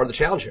that's part of the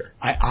challenge here.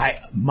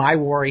 My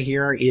worry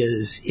here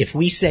is if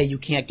we say you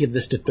can't give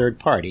this to third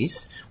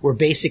parties, we're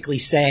basically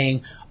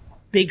saying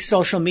big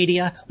social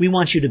media. We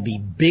want you to be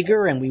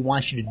bigger, and we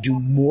want you to do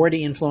more to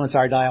influence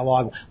our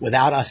dialogue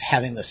without us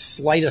having the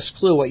slightest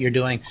clue what you're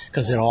doing,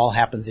 because it all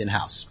happens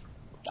in-house.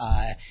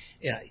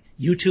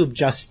 YouTube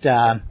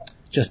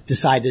just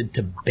decided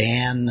to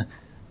ban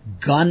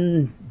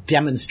gun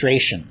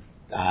demonstration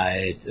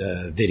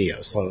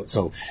videos,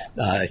 so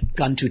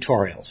gun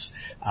tutorials,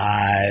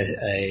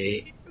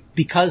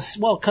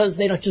 because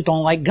they just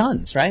don't like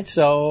guns, right?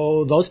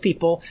 So those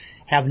people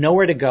have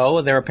nowhere to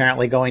go. They're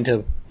apparently going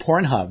to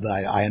Pornhub,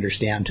 I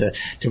understand,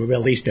 to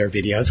release their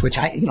videos, which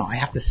I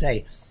have to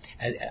say,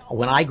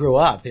 when I grew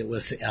up, it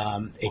was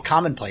a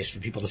commonplace for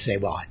people to say,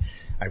 well,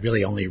 I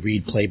really only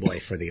read Playboy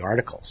for the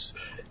articles.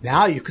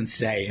 Now you can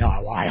say,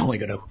 oh, well, I only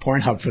go to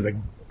Pornhub for the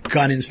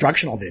gun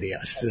instructional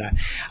videos.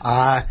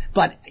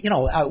 But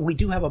we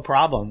do have a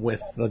problem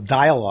with the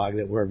dialogue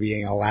that we're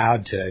being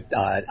allowed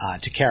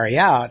to carry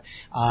out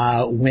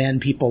when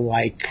people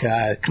like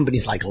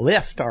companies like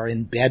Lyft are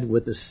in bed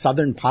with the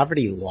Southern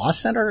Poverty Law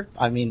Center.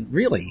 I mean,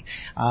 really,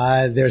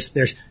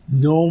 there's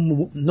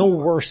no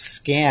worse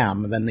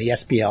scam than the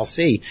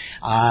SPLC,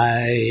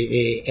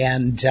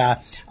 and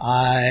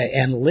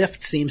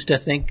Lyft seems to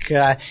think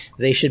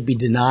they should be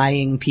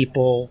denying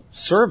people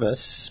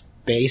service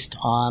based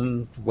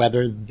on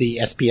whether the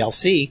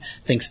SPLC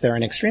thinks they're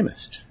an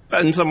extremist.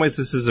 In some ways,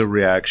 this is a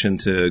reaction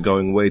to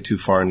going way too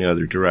far in the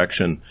other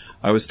direction.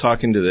 I was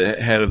talking to the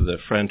head of the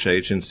French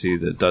agency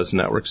that does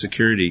network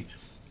security.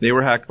 They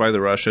were hacked by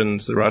the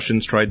Russians. The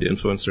Russians tried to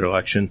influence their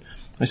election.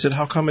 I said,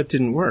 how come it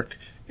didn't work?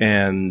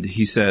 And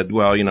he said,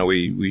 well,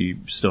 we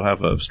still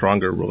have a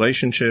stronger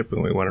relationship,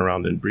 and we went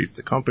around and briefed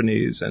the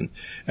companies. And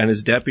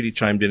his deputy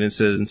chimed in and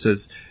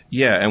says,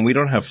 yeah, and we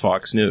don't have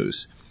Fox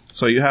News.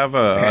 So you have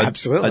a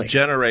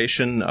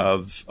generation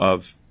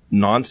of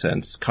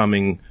nonsense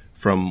coming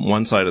from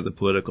one side of the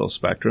political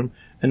spectrum,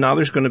 and now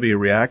there's going to be a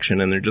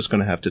reaction, and they're just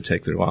going to have to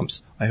take their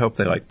lumps. I hope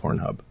they like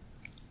Pornhub.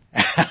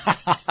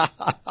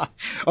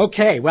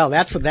 Okay, well,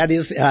 that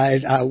is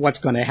what's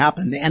going to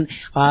happen. And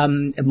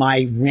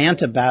my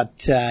rant about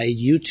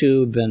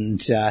YouTube and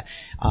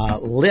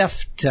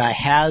Lyft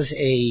has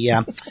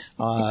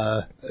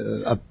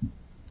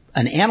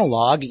an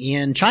analog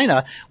in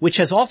China, which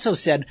has also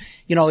said,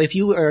 if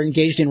you are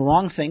engaged in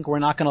wrongthink, we're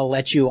not going to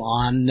let you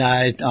on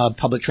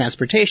public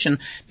transportation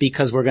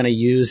because we're going to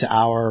use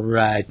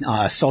our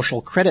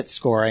social credit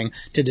scoring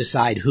to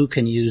decide who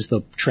can use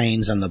the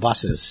trains and the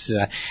buses.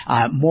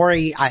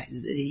 Maury,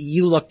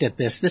 you looked at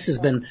this. This has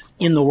been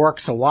in the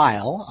works a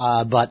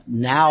while, but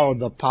now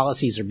the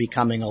policies are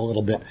becoming a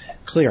little bit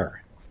clearer.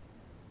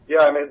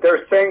 Yeah, I mean,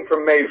 they're saying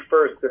from May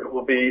 1st that it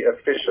will be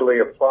officially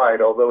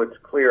applied, although it's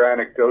clear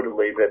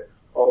anecdotally that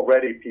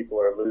already people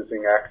are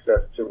losing access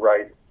to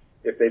rights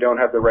if they don't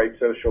have the right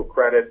social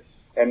credit.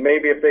 And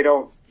maybe if they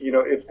don't,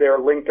 if they're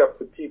linked up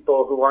to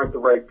people who aren't the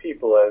right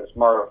people, as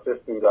Mara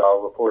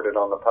Fistendahl reported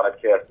on the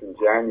podcast in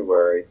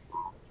January.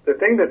 The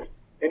thing that's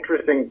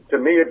interesting to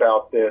me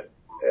about this,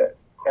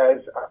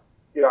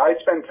 I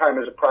spend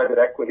time as a private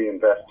equity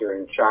investor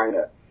in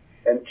China.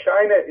 And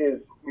China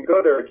you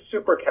go there, it's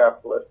super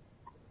capitalist.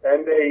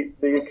 And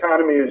the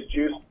economy is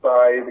juiced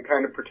by the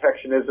kind of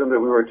protectionism that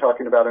we were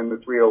talking about in the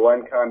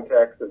 301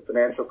 context and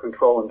financial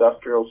control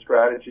industrial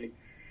strategy.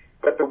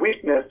 But the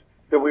weakness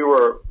that we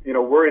were,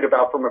 worried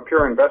about from a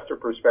pure investor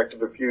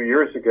perspective a few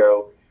years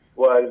ago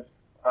was,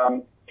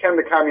 can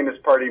the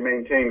Communist Party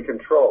maintain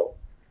control?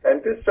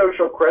 And this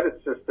social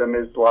credit system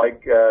is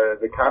like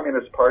the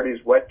Communist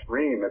Party's wet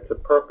dream. It's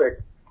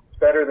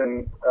better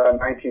than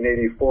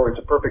 1984. It's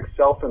a perfect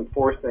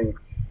self-enforcing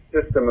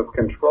system of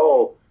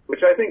control,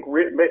 which I think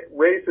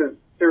raises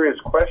serious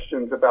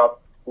questions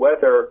about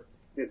whether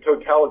the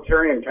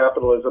totalitarian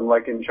capitalism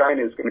like in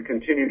China is going to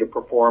continue to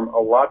perform a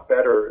lot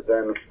better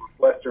than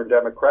Western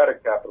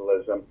democratic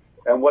capitalism,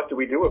 and what do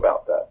we do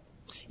about that?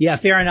 Yeah,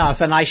 fair enough.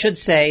 And I should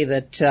say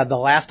that the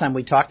last time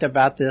we talked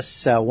about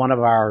this, one of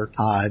our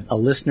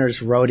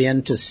listeners wrote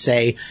in to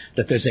say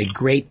that there's a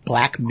great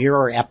Black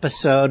Mirror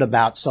episode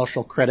about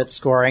social credit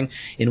scoring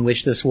in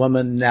which this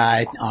woman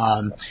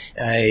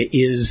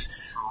is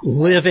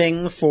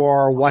living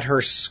for what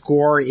her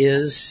score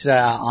is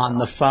on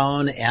the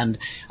phone, and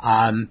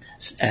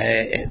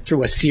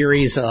through a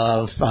series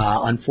of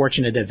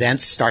unfortunate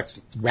events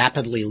starts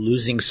rapidly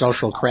losing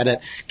social credit,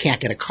 can't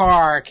get a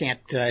car, can't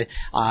do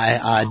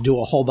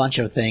a whole bunch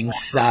of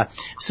things.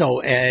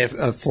 So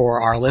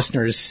for our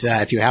listeners,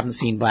 if you haven't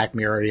seen Black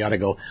Mirror, you ought to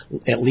go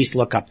at least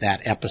look up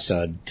that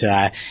episode.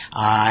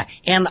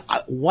 And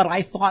what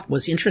I thought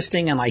was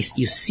interesting, and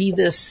you see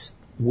this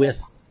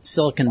with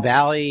Silicon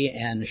Valley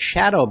and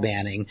shadow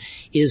banning,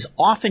 is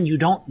often you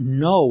don't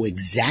know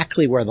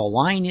exactly where the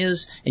line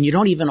is, and you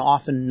don't even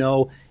often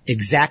know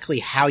exactly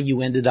how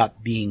you ended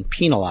up being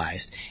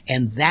penalized.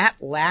 And that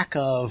lack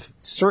of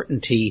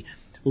certainty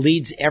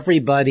leads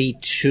everybody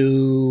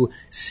to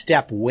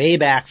step way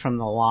back from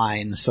the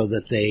line so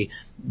that they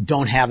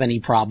don't have any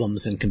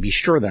problems and can be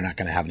sure they're not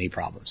going to have any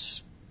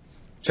problems.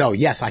 So,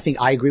 yes, I think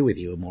I agree with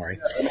you, Maury.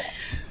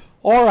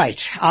 All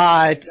right.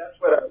 That's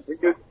what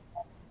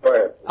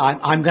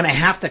I'm going to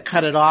have to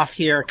cut it off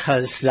here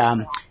because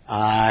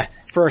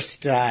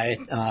First,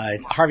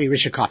 Harvey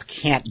Rishakoff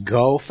can't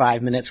go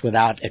 5 minutes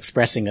without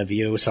expressing a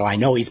view, so I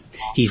know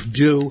he's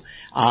due,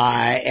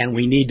 and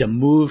we need to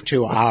move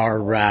to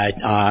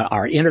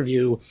our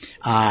interview.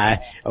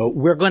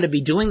 We're going to be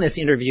doing this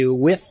interview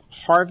with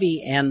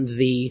Harvey and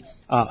the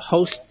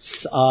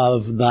hosts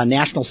of the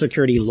National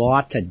Security Law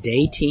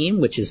Today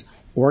team, which is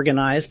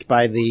organized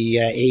by the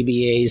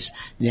ABA's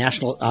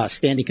National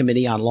Standing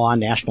Committee on Law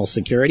and National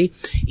Security.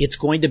 It's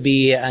going to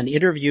be an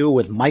interview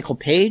with Michael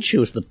Page,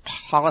 who is the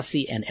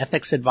Policy and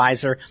Ethics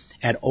Advisor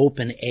at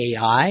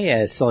OpenAI,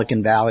 a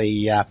Silicon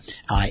Valley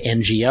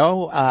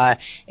NGO.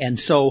 And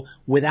so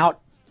without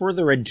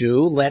further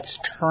ado, let's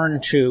turn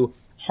to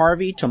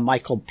Harvey, to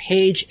Michael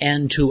Page,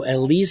 and to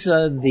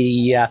Eliza,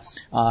 the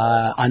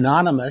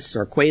anonymous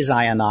or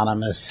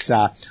quasi-anonymous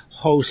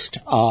host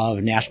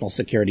of National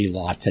Security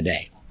Law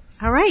Today.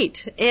 All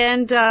right.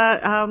 And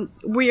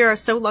we are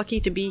so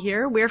lucky to be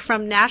here. We're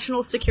from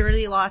National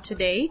Security Law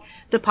Today,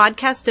 the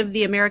podcast of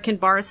the American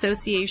Bar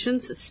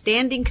Association's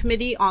Standing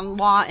Committee on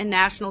Law and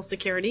National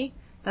Security.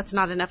 That's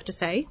not enough to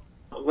say.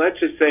 Let's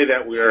just say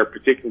that we are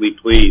particularly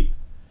pleased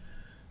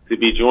to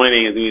be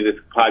joining and doing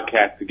this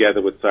podcast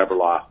together with Cyber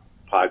Law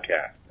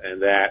Podcast,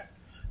 and that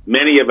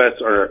many of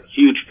us are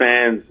huge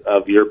fans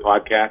of your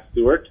podcast,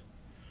 Stuart.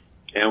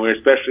 And we're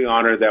especially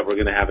honored that we're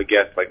going to have a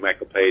guest like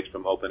Michael Page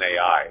from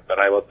OpenAI. But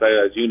I will tell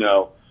you, as you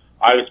know,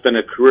 I've spent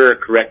a career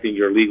correcting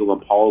your legal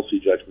and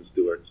policy judgments,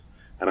 Stuart,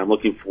 and I'm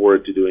looking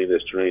forward to doing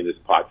this during this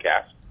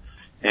podcast.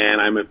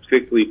 And I'm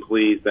particularly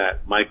pleased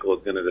that Michael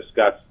is going to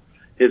discuss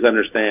his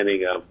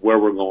understanding of where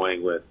we're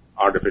going with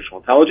artificial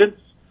intelligence.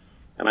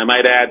 And I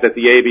might add that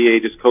the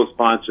ABA just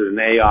co-sponsored an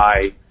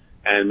AI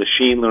and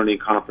machine learning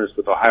conference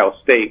with Ohio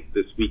State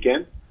this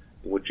weekend,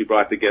 in which we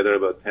brought together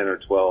about 10 or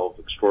 12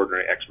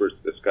 extraordinary experts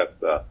to discuss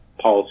the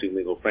policy and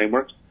legal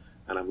frameworks.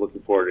 And I'm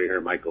looking forward to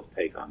hearing Michael's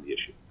take on the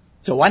issue.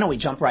 So why don't we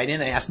jump right in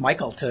and ask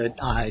Michael to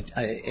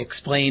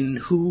explain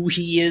who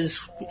he is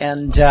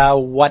and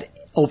what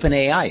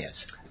OpenAI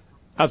is.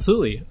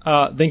 Absolutely.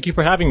 Thank you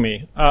for having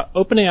me.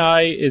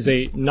 OpenAI is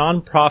a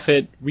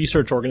nonprofit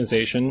research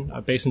organization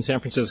based in San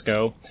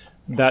Francisco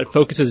that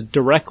focuses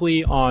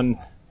directly on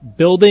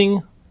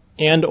building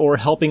and or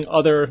helping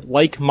other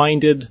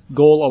like-minded,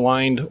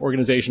 goal-aligned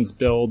organizations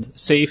build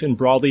safe and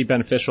broadly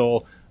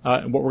beneficial,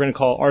 what we're going to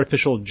call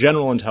artificial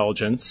general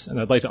intelligence. And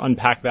I'd like to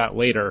unpack that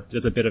later.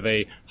 It's a bit of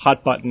a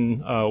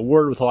hot-button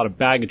word with a lot of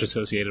baggage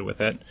associated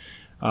with it.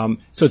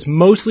 So it's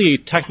mostly a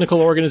technical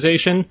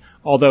organization,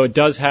 although it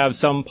does have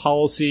some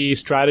policy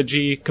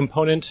strategy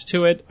component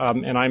to it,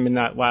 and I'm in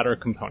that latter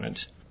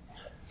component.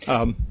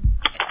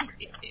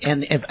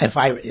 And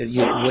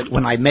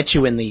when I met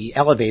you in the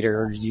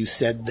elevator, you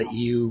said that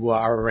you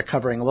are a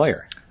recovering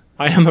lawyer.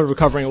 I am a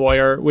recovering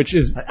lawyer, which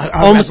is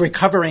almost a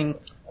recovering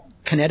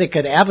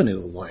Connecticut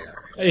Avenue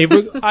lawyer.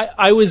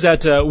 I was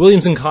at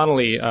Williams and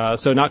Connolly,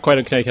 so not quite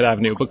on Connecticut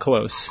Avenue, but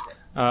close.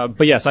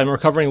 But yes, I'm a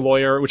recovering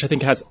lawyer, which I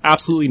think has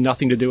absolutely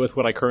nothing to do with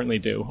what I currently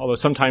do. Although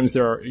sometimes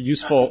there are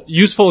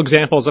useful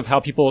examples of how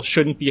people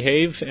shouldn't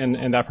behave,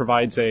 and that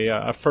provides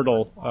a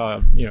fertile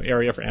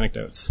area for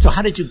anecdotes. So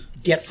how did you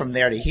get from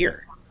there to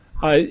here?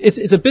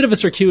 It's a bit of a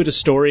circuitous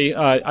story.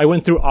 I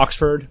went through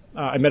Oxford.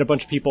 I met a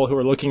bunch of people who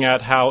were looking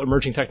at how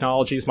emerging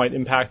technologies might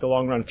impact the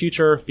long-run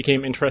future,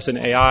 became interested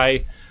in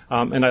AI,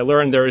 and I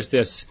learned there is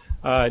this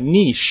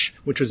niche,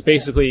 which was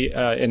basically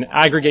an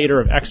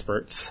aggregator of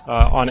experts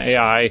on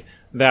AI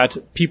that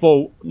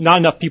not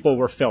enough people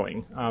were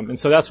filling. And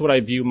so that's what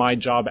I view my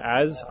job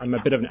as. I'm a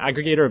bit of an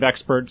aggregator of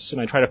experts,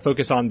 and I try to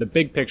focus on the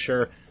big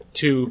picture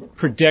to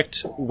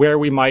predict where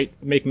we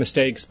might make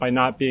mistakes by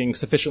not being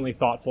sufficiently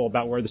thoughtful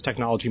about where this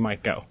technology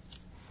might go.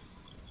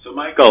 So,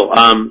 Michael,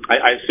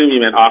 I assume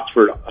you meant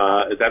Oxford.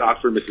 Is that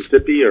Oxford,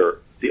 Mississippi, or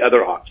the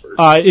other Oxford?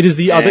 It is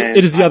the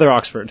other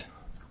Oxford.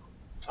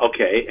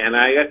 Okay, and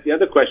I guess the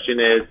other question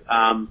is,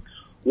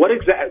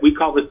 we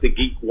call this the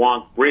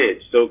geek-wonk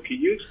bridge. So can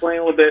you explain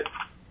a little bit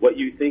what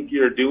you think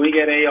you're doing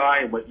at AI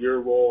and what your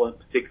role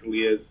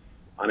particularly is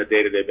on a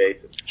day-to-day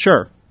basis?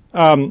 Sure.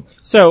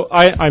 So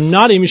I'm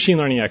not a machine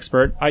learning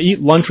expert. I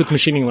eat lunch with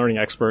machine learning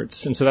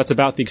experts, and so that's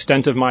about the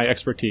extent of my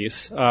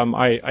expertise.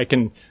 I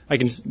can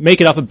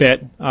make it up a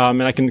bit,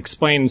 and I can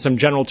explain in some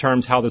general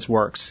terms how this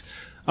works.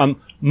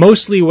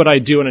 Mostly what I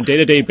do on a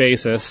day-to-day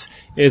basis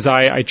is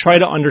I try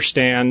to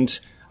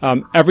understand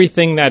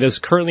everything that is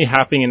currently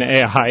happening in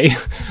AI,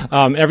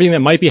 everything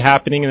that might be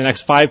happening in the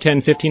next 5,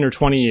 10, 15, or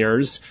 20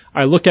 years.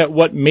 I look at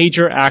what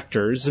major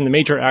actors, and the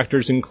major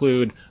actors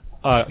include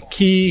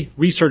key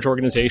research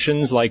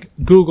organizations like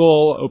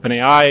Google,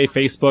 OpenAI,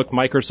 Facebook,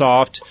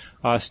 Microsoft,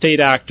 state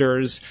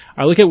actors.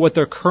 I look at what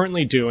they're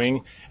currently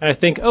doing, and I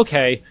think,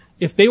 okay,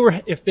 if they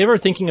were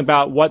thinking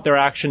about what their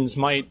actions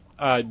might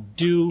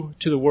do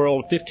to the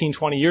world 15,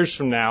 20 years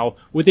from now,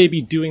 would they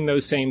be doing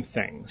those same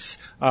things?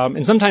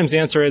 And sometimes the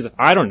answer is,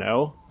 I don't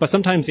know. But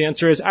sometimes the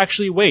answer is,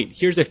 actually, wait,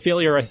 here's a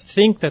failure I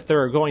think that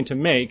they're going to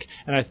make,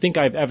 and I think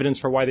I have evidence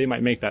for why they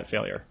might make that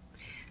failure.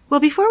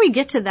 Well, before we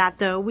get to that,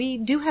 though, we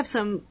do have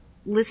some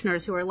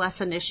listeners who are less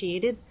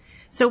initiated.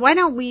 So why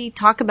don't we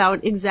talk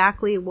about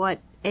exactly what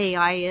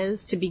AI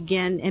is to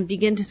begin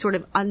to sort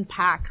of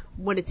unpack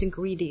what its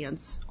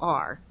ingredients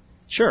are?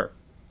 Sure.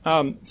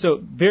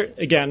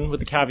 Again, with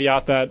the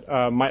caveat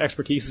that my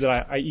expertise is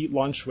that I eat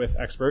lunch with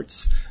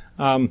experts.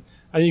 I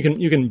think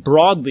you can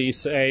broadly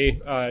say,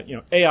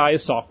 AI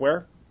is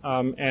software,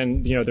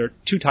 and there are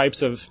two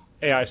types of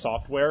AI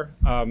software.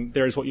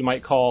 There's what you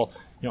might call,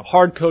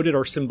 hard-coded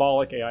or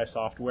symbolic AI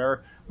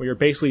software, where you're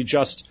basically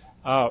just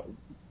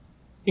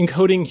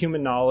encoding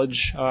human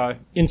knowledge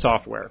in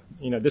software.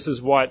 This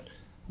is what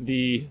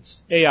the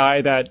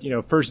AI that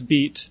first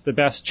beat the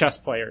best chess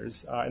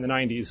players in the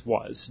 90s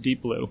was,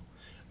 Deep Blue.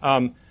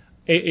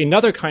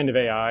 Another kind of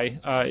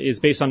AI is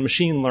based on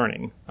machine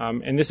learning,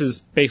 and this is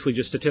basically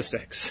just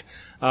statistics.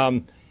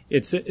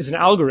 It's an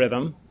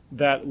algorithm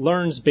that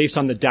learns based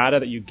on the data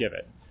that you give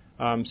it.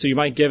 So you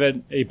might give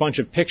it a bunch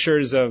of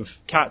pictures of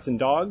cats and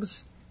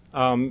dogs,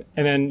 and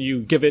then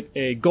you give it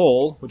a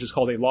goal, which is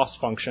called a loss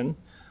function,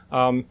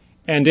 and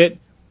it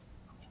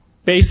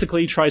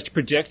basically tries to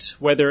predict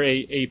whether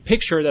a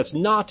picture that's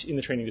not in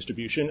the training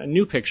distribution, a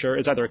new picture,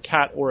 is either a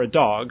cat or a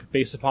dog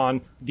based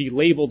upon the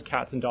labeled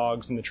cats and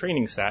dogs in the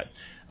training set.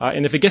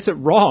 And if it gets it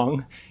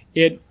wrong,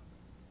 it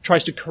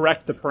tries to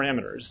correct the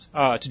parameters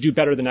to do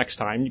better the next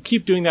time. You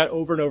keep doing that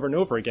over and over and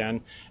over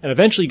again, and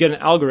eventually get an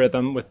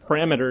algorithm with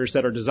parameters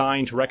that are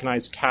designed to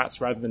recognize cats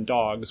rather than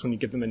dogs when you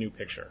give them a new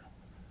picture.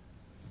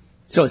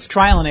 So it's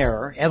trial and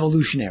error,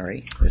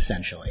 evolutionary,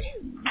 essentially.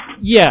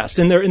 Yes,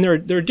 and there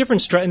are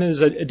different and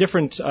there's a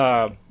different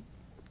kind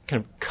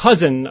of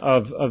cousin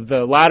of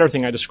the latter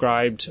thing I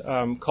described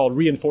called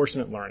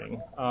reinforcement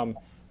learning.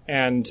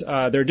 And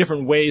there are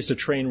different ways to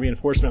train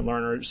reinforcement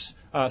learners,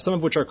 some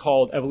of which are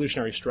called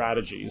evolutionary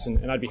strategies.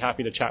 And I'd be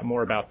happy to chat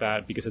more about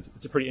that because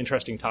it's a pretty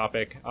interesting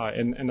topic,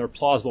 and there are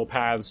plausible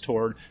paths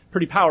toward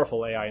pretty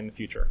powerful AI in the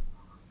future.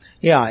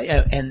 Yeah,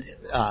 and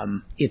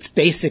it's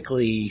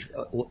basically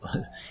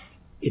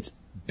it's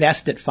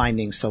best at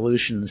finding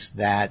solutions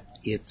that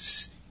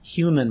its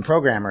human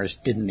programmers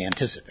didn't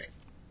anticipate.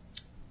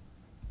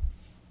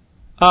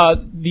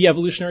 The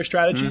evolutionary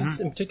strategies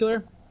in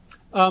particular?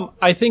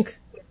 I think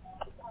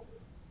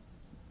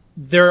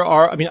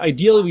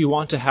ideally we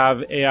want to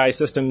have AI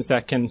systems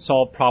that can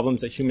solve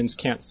problems that humans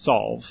can't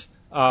solve.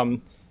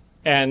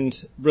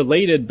 And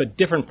related but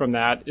different from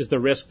that is the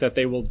risk that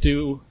they will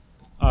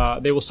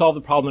solve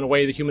the problem in a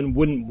way the human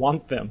wouldn't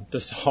want them to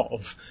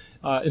solve.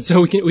 And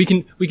so we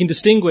can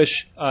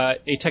distinguish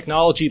a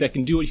technology that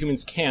can do what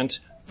humans can't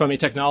from a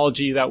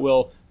technology that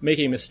will make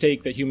a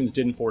mistake that humans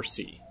didn't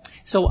foresee.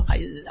 So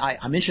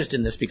I'm interested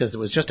in this because there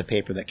was just a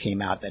paper that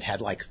came out that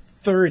had like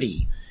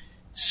 30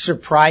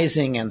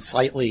 surprising and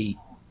slightly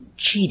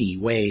cheaty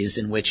ways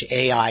in which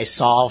AI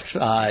solved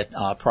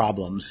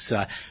problems.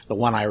 The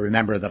one I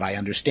remember that I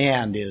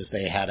understand is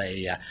they had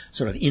a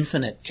sort of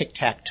infinite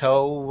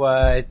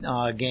tic-tac-toe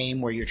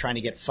game where you're trying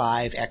to get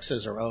 5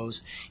 X's or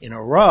O's in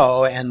a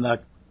row, and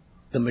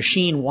the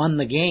machine won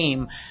the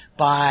game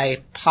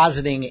by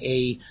positing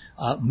a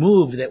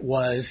move that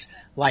was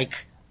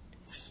like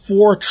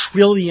 4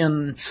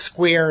 trillion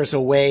squares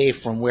away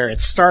from where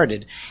it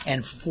started,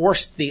 and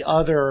forced the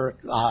other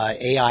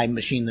AI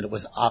machine that it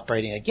was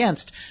operating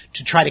against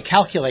to try to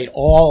calculate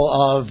all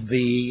of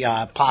the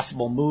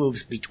possible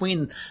moves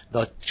between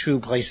the two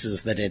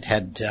places that it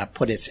had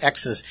put its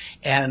X's,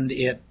 and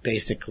it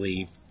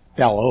basically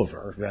fell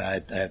over.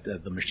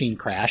 The machine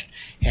crashed,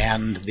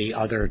 and the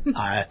other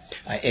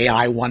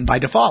AI won by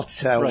default.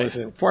 So it was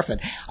a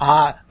forfeit.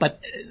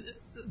 But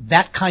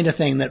that kind of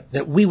thing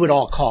that we would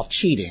all call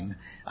cheating,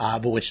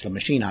 but which the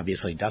machine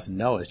obviously doesn't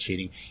know is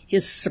cheating,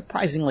 is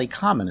surprisingly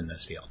common in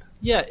this field.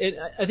 Yeah,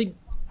 I think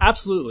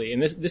absolutely.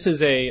 And this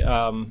is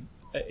a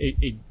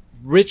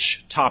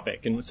rich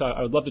topic, and so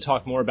I would love to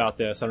talk more about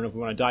this. I don't know if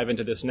we want to dive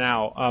into this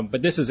now,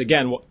 but this is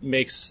again what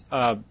makes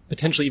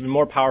potentially even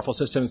more powerful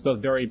systems both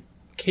very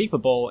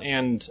capable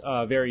and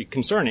very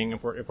concerning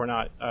if we're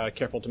not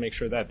careful to make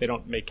sure that they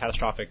don't make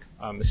catastrophic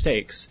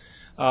mistakes.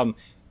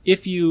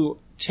 If you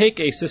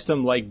take a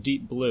system like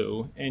Deep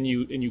Blue and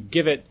you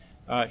give it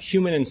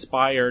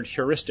human-inspired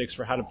heuristics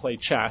for how to play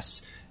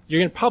chess,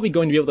 you're probably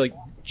going to be able to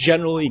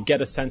generally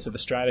get a sense of the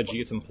strategy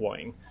it's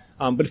employing.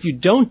 But if you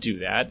don't do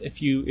that,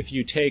 if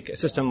you take a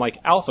system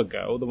like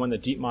AlphaGo, the one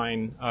that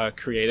DeepMind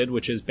created,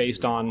 which is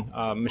based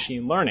on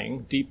machine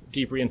learning,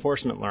 deep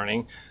reinforcement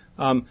learning,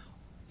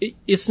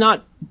 it's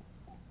not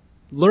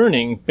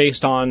learning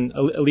based on,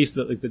 at least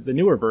the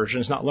newer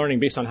version, it's not learning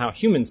based on how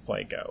humans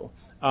play Go.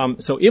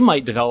 So it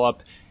might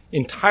develop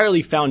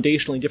entirely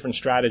foundationally different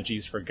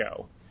strategies for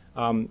Go.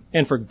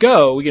 And for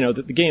Go,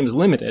 the game is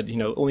limited,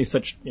 only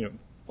such,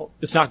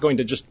 it's not going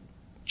to just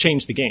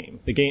change the game.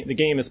 The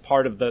game is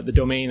part of the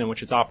domain in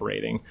which it's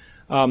operating.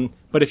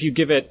 But if you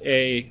give it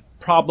a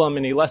problem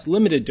in a less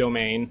limited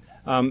domain,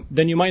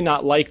 then you might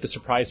not like the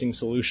surprising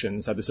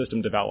solutions that the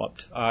system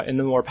developed. And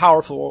the more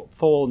powerful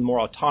and more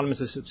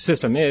autonomous a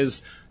system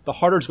is, the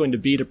harder it's going to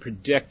be to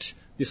predict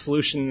the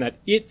solution that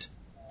it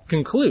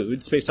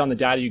concludes, based on the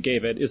data you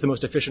gave it, is the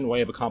most efficient way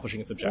of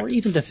accomplishing its objective. Or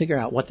even to figure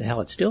out what the hell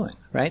it's doing,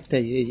 right?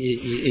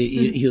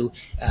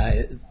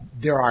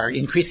 There are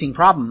increasing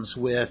problems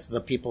with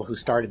the people who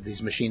started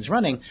these machines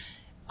running,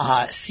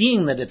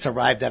 seeing that it's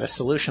arrived at a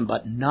solution,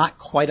 but not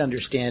quite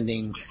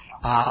understanding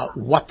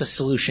what the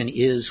solution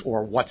is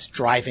or what's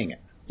driving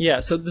it. Yeah,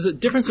 so there's a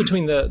difference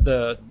between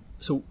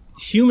so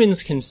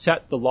humans can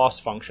set the loss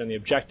function, the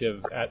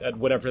objective, at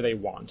whatever they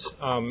want.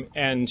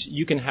 And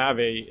you can have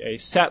a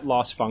set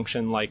loss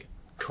function like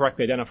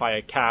correctly identify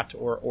a cat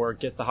or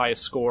get the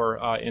highest score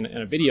in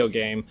a video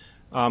game.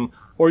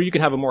 Or you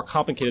can have a more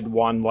complicated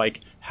one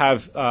like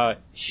have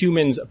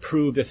humans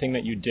approve the thing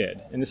that you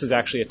did. And this is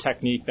actually a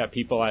technique that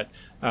people at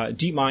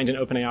DeepMind and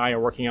OpenAI are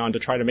working on to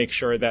try to make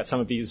sure that some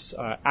of these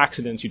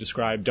accidents you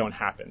described don't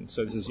happen.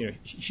 So this is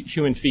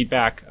human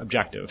feedback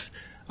objective.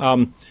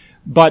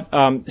 But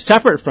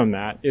separate from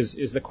that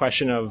is the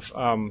question of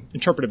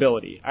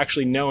interpretability,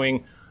 actually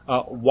knowing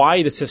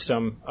why the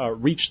system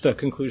reached the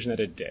conclusion that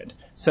it did.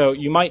 So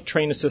you might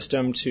train a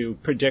system to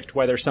predict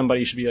whether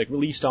somebody should be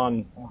released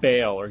on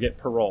bail or get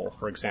parole,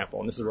 for example.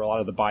 And this is where a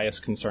lot of the bias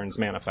concerns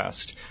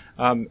manifest.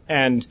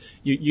 And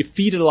you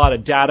feed it a lot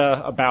of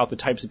data about the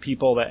types of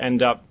people that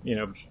end up,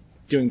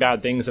 doing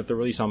bad things if they're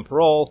released on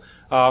parole.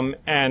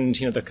 And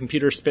the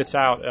computer spits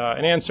out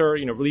an answer,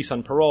 release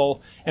on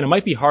parole. And it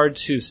might be hard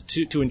to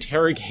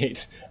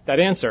interrogate that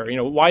answer.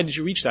 Why did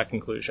you reach that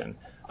conclusion?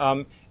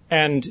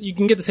 And you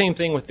can get the same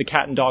thing with the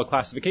cat and dog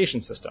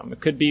classification system.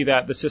 It could be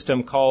that the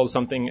system calls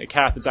something a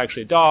cat that's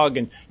actually a dog,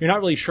 and you're not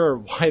really sure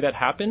why that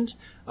happened.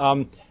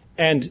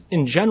 And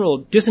in general,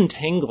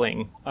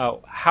 disentangling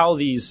how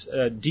these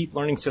deep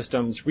learning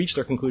systems reach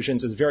their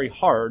conclusions is very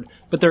hard.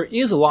 But there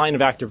is a line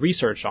of active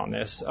research on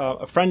this.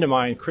 A friend of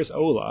mine, Chris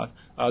Olah,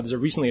 there's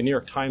recently a New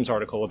York Times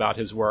article about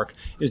his work,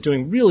 is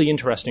doing really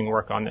interesting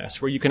work on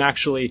this, where you can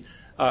actually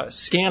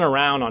scan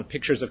around on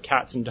pictures of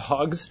cats and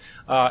dogs,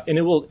 and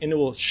it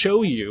will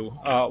show you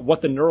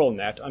what the neural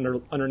net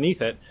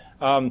underneath it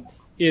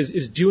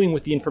is doing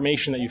with the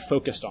information that you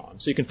focused on.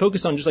 So you can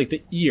focus on just like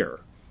the ear,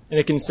 and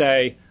it can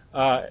say,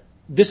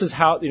 this is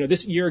how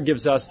this ear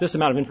gives us this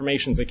amount of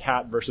information as a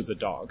cat versus a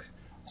dog.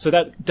 So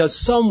that does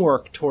some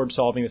work towards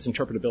solving this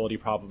interpretability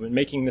problem and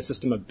making the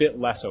system a bit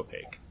less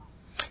opaque.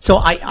 So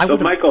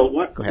Michael,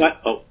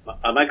 Michael,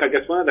 I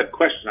guess one of the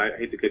questions, I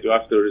hate to cut you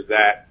off there, is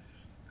that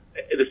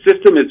the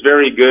system is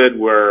very good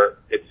where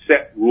its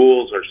set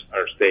rules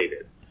are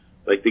stated,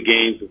 like the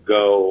games of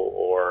Go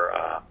or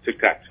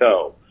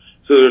tic-tac-toe.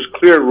 So there's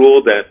clear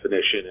rule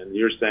definition, and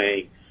you're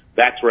saying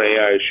that's where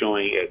AI is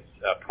showing its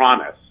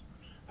promise.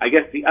 I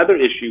guess the other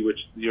issue which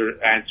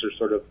your answer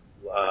sort of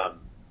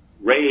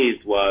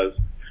raised was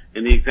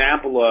in the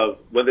example of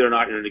whether or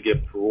not you're going to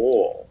give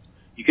parole.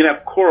 You can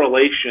have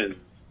correlations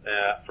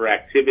for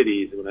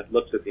activities when it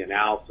looks at the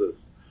analysis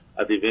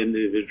of the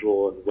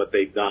individual and what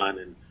they've done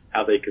and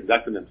how they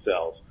conducted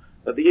themselves.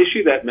 But the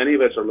issue that many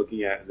of us are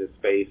looking at in this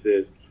space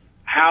is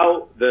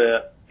how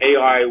the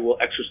AI will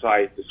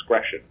exercise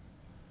discretion.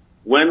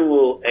 When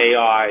will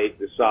AI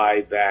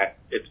decide that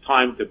it's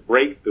time to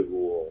break the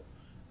rule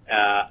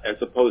as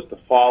opposed to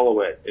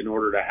follow it in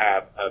order to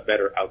have a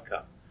better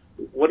outcome?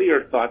 What are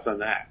your thoughts on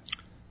that?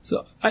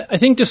 So I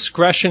think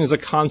discretion is a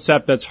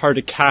concept that's hard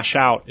to cash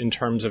out in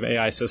terms of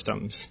AI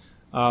systems.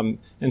 And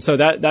so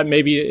that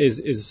maybe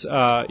is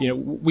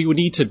we would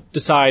need to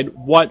decide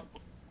what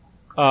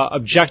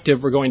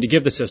objective we're going to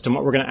give the system,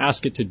 what we're going to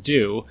ask it to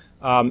do.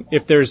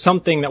 If there's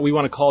something that we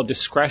want to call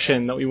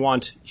discretion that we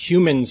want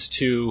humans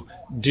to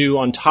do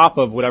on top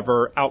of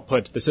whatever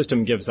output the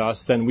system gives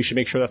us, then we should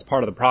make sure that's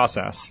part of the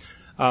process.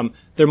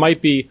 There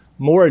might be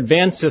more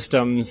advanced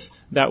systems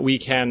that we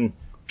can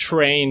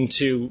train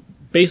to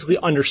basically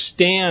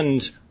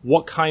understand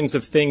what kinds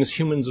of things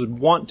humans would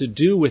want to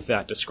do with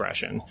that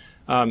discretion.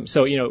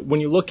 So, when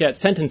you look at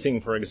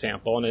sentencing, for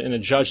example, and a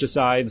judge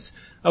decides,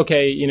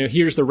 okay,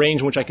 here's the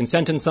range in which I can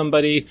sentence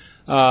somebody,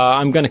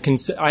 I'm going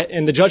to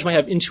and the judge might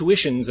have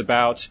intuitions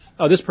about,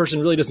 oh, this person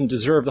really doesn't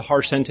deserve the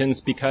harsh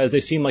sentence because they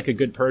seem like a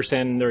good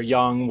person, they're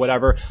young,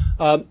 whatever.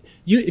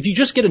 If you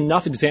just get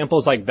enough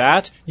examples like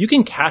that, you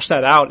can cash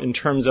that out in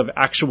terms of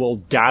actual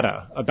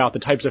data about the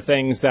types of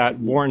things that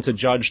warrants a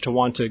judge to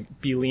want to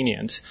be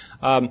lenient.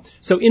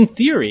 So in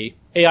theory,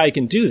 AI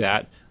can do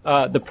that.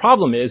 The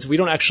problem is we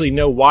don't actually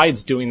know why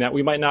it's doing that.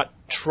 We might not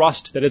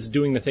trust that it's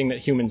doing the thing that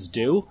humans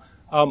do.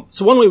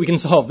 So one way we can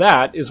solve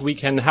that is we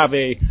can have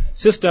a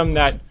system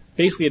that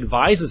basically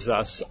advises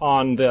us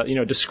on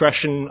the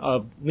discretion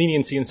of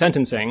leniency in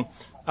sentencing,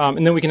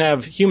 and then we can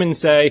have humans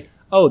say,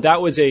 oh,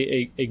 that was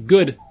a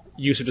good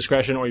use of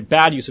discretion or a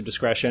bad use of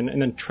discretion,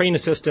 and then train a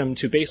system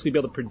to basically be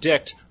able to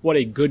predict what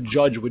a good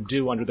judge would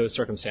do under those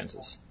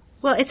circumstances.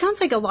 Well, it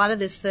sounds like a lot of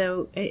this,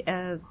 though,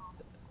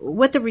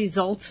 what the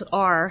results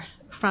are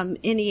from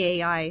any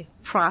AI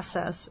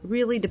process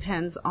really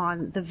depends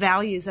on the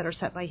values that are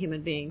set by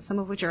human beings, some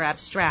of which are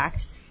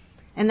abstract.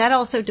 And that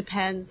also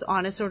depends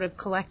on a sort of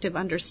collective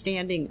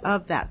understanding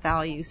of that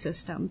value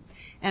system.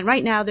 And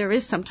right now there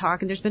is some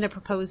talk, and there's been a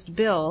proposed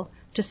bill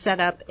to set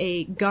up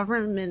a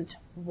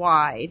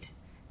government-wide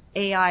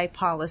AI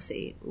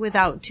policy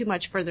without too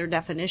much further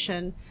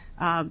definition.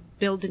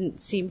 Bill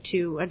didn't seem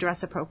to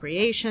address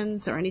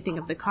appropriations or anything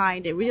of the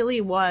kind. It really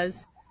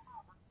looked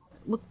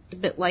a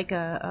bit like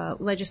a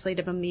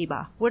legislative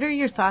amoeba. What are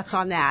your thoughts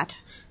on that?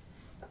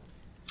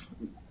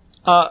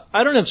 I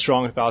don't have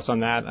strong thoughts on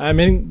that. I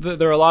mean,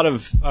 there are a lot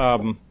of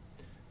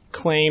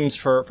claims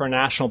for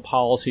national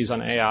policies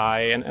on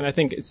AI, and I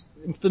think it's,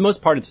 for the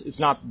most part, it's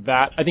not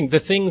that. I think the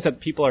things that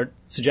people are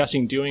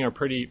suggesting doing are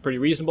pretty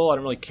reasonable. I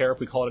don't really care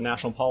if we call it a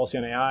national policy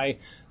on AI.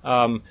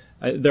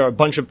 There are a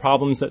bunch of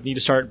problems that need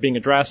to start being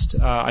addressed.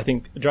 I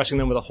think addressing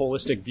them with a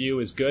holistic view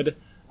is good.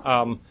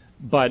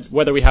 But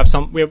whether we have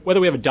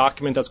a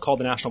document that's called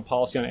the national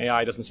policy on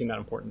AI doesn't seem that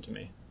important to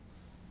me.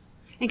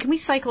 And can we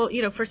cycle,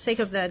 for sake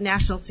of the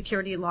national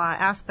security law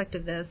aspect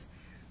of this,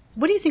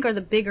 what do you think are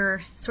the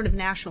bigger sort of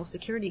national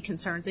security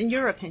concerns, in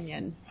your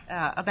opinion,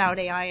 about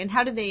AI, and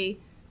how do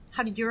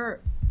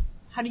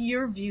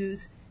your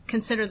views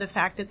consider the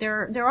fact that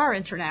there are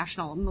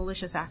international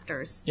malicious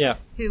actors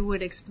who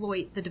would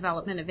exploit the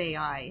development of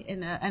AI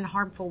in a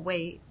harmful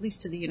way, at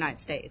least to the United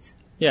States?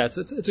 Yeah,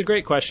 it's a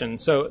great question.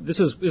 So this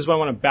is what I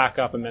want to back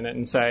up a minute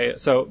and say.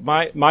 So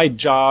my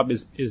job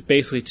is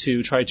basically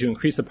to try to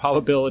increase the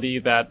probability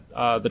that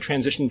the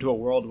transition to a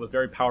world with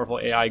very powerful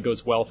AI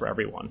goes well for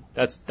everyone.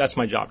 That's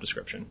my job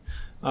description.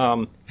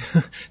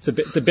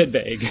 It's a bit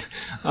vague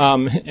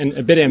and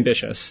a bit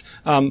ambitious.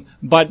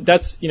 But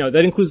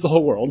that includes the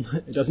whole world.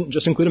 It doesn't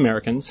just include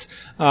Americans.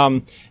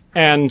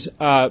 And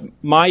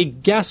my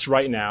guess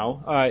right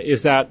now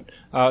is that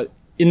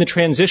in the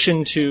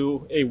transition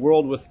to a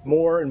world with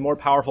more and more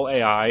powerful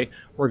AI,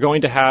 we're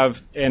going to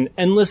have an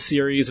endless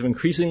series of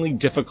increasingly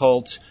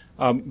difficult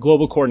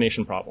global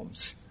coordination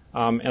problems.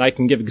 And I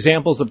can give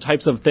examples of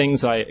types of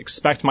things that I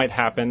expect might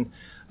happen.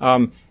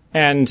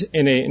 And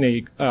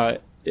to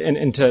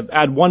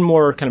add one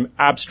more kind of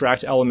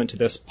abstract element to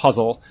this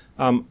puzzle,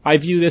 I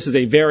view this as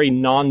a very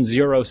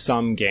non-zero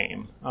sum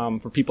game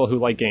for people who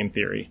like game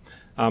theory.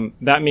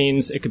 That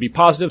means it could be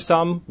positive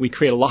sum, we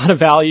create a lot of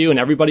value and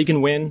everybody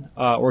can win,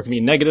 or it can be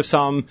negative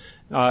sum,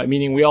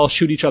 meaning we all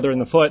shoot each other in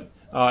the foot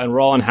and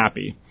we're all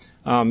unhappy.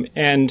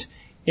 And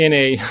in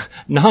a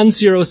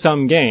non-zero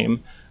sum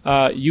game,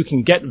 you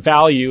can get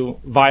value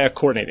via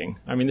coordinating.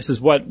 I mean, this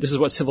is what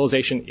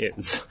civilization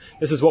is.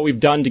 This is what we've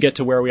done to get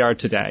to where we are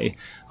today.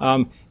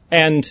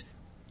 And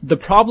the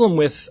problem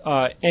with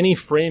any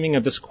framing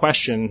of this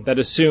question that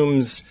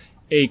assumes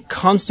a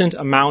constant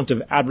amount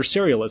of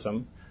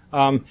adversarialism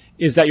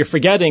is that you're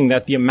forgetting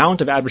that the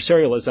amount of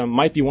adversarialism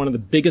might be one of the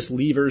biggest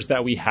levers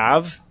that we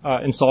have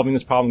in solving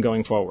this problem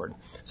going forward.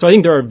 So I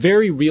think there are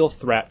very real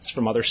threats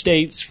from other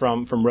states,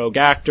 from rogue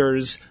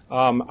actors.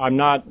 I'm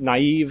not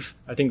naive.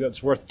 I think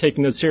that's worth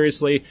taking those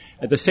seriously.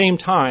 At the same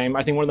time,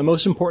 I think one of the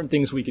most important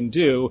things we can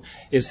do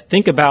is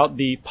think about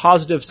the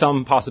positive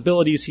sum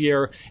possibilities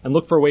here and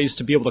look for ways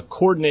to be able to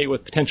coordinate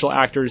with potential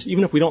actors,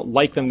 even if we don't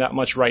like them that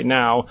much right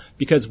now,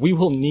 because we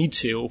will need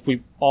to if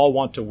we all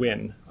want to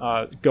win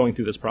going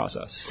through this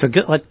process. So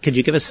could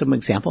you give us some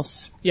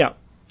examples? Yeah.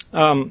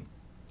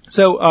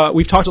 So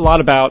we've talked a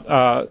lot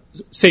about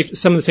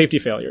some of the safety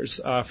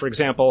failures. For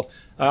example,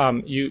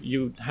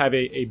 you have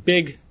a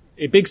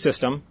big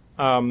system,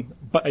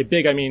 but a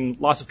big, I mean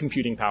lots of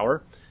computing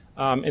power,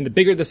 and the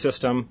bigger the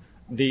system,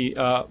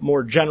 the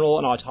more general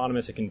and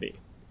autonomous it can be.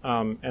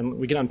 And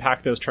we can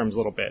unpack those terms a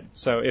little bit.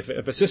 So if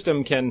a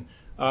system can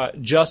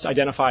just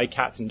identify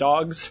cats and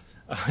dogs,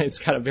 it's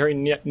got a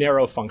very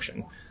narrow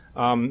function.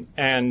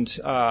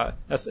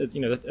 That's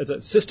it's a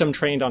system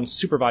trained on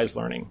supervised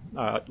learning,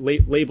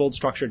 labeled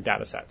structured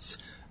data sets.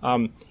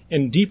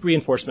 In deep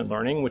reinforcement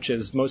learning, which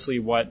is mostly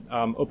what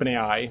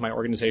OpenAI, my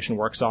organization,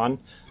 works on,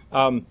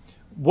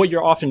 what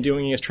you're often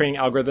doing is training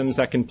algorithms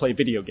that can play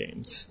video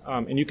games.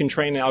 And you can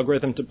train an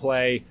algorithm to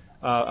play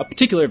a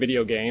particular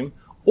video game,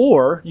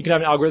 or you can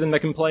have an algorithm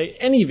that can play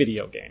any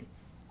video game.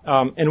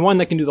 And one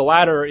that can do the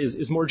latter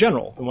is more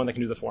general than one that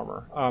can do the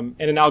former. And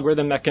an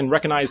algorithm that can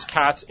recognize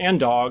cats and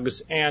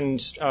dogs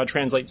and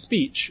translate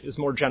speech is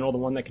more general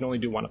than one that can only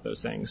do one of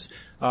those things.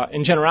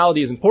 And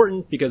generality is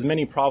important because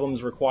many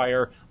problems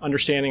require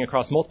understanding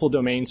across multiple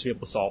domains to be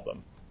able to solve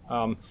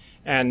them.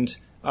 And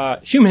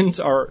humans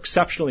are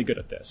exceptionally good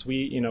at this.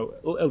 We,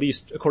 at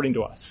least according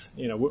to us,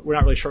 we're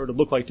not really sure what it would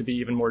look like to be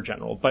even more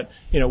general. But,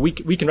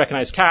 we can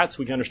recognize cats,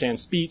 we can understand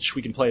speech,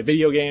 we can play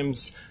video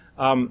games.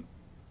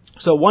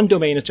 So one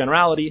domain is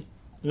generality.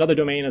 Another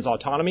domain is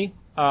autonomy.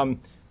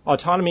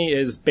 Autonomy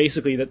is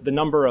basically the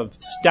number of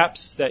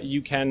steps that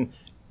you can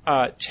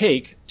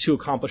take to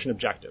accomplish an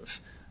objective.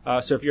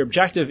 So if your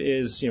objective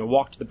is,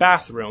 walk to the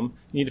bathroom,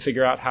 you need to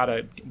figure out how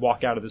to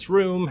walk out of this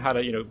room, how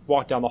to,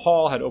 walk down the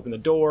hall, how to open the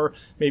door.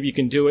 Maybe you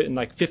can do it in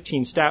like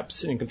 15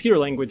 steps. And in computer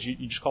language,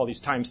 you just call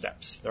these time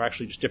steps. They're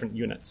actually just different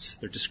units.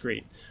 They're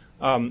discrete.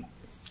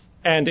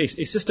 And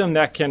a system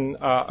that can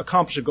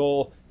accomplish a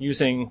goal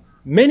using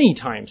many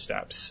time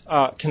steps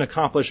can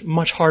accomplish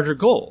much harder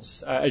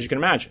goals, as you can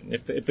imagine.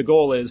 If the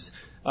goal is,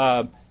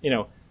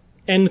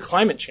 end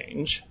climate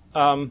change,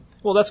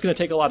 well, that's going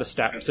to take a lot of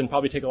steps and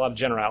probably take a lot of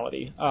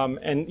generality.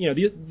 And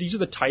these are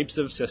the types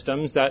of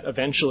systems that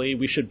eventually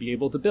we should be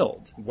able to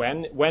build.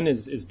 When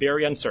is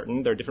very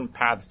uncertain. There are different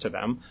paths to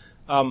them.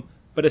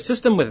 But a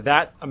system with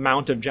that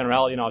amount of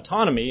generality and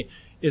autonomy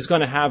is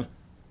going to have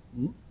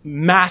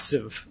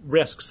massive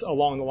risks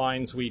along the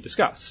lines we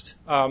discussed.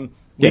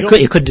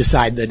 It could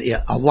decide that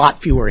a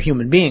lot fewer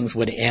human beings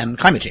would end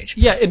climate change.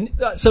 Yeah,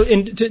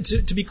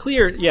 to be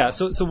clear,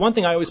 so one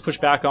thing I always push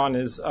back on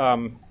is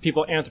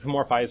people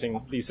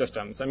anthropomorphizing these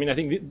systems. I mean, I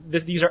think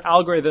these are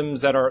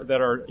algorithms that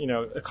are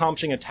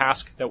accomplishing a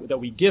task that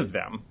we give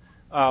them.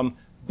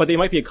 But they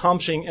might be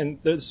accomplishing,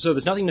 and so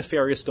there's nothing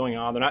nefarious going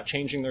on. They're not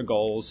changing their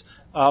goals.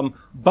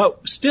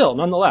 But still,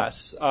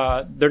 nonetheless,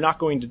 they're not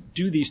going to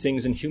do these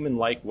things in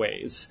human-like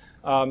ways.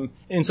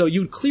 And so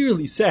you'd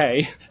clearly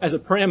say, as a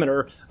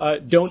parameter,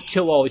 don't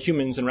kill all the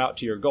humans en route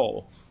to your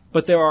goal.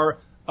 But there are,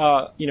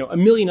 a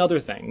million other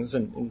things,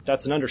 and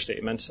that's an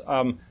understatement,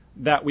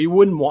 that we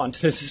wouldn't want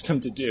the system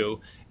to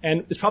do.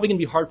 And it's probably going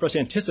to be hard for us to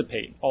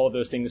anticipate all of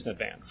those things in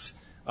advance.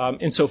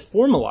 And so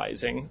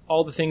formalizing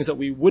all the things that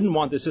we wouldn't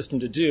want the system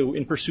to do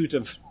in pursuit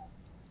of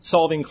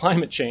solving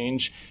climate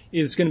change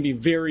is going to be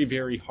very,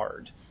 very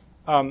hard.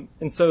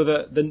 And so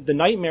the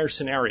nightmare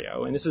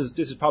scenario, and this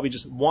is probably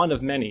just one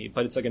of many,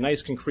 but it's like a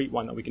nice concrete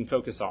one that we can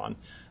focus on,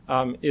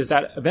 is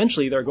that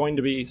eventually there are going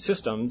to be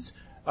systems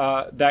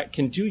that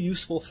can do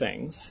useful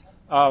things,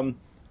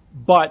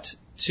 but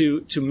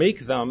to make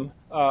them,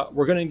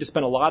 we're going to need to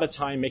spend a lot of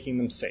time making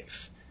them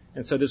safe.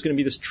 And so there's going to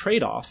be this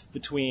trade-off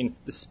between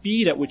the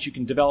speed at which you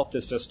can develop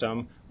this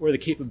system or the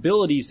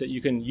capabilities that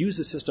you can use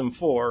the system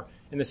for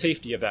and the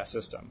safety of that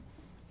system.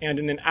 And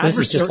in an this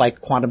is just like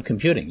quantum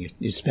computing.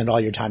 You spend all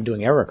your time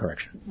doing error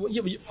correction. Well,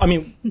 yeah, I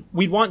mean,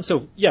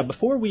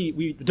 before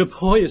we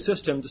deploy a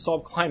system to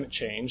solve climate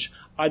change,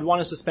 I'd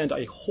want us to spend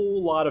a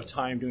whole lot of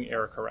time doing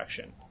error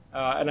correction.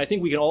 And I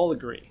think we can all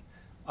agree.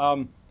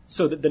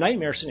 So the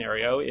nightmare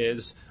scenario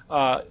is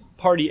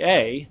Party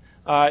A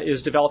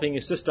is developing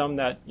a system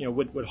that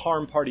would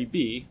harm Party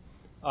B,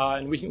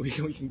 and we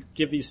can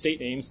give these state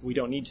names. We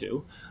don't need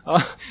to.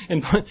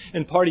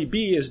 And Party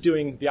B is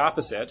doing the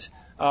opposite,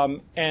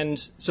 and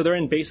so they're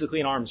in basically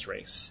an arms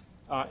race.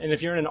 And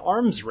if you're in an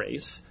arms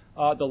race,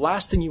 the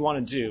last thing you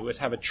want to do is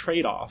have a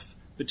trade-off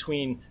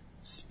between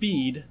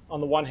speed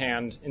on the one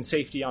hand and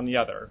safety on the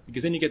other,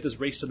 because then you get this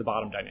race to the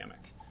bottom dynamic,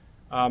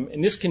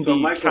 and this can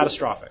be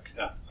catastrophic.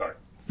 Sorry.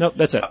 Nope,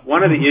 that's it.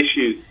 One of the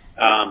issues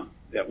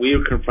that we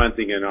are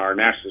confronting in our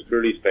national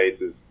security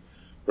space is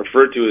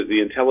referred to as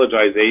the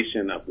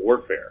intelligization of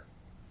warfare,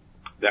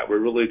 that we're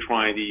really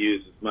trying to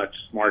use as much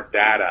smart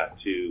data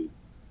to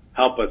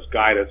help us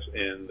guide us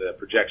in the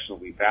projection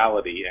of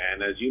lethality.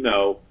 And as you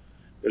know,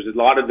 there's a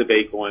lot of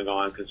debate going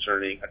on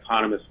concerning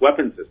autonomous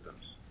weapon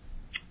systems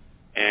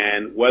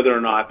and whether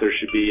or not there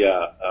should be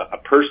a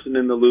person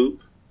in the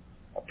loop,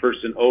 a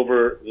person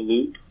over the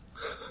loop,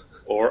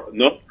 or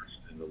no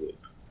person in the loop.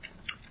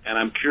 And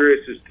I'm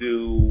curious as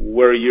to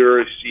where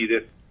you see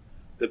this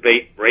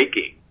debate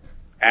breaking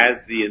as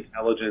the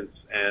intelligence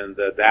and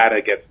the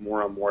data gets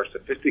more and more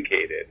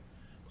sophisticated,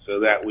 so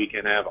that we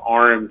can have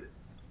armed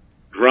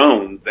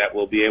drones that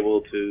will be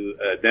able to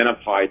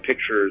identify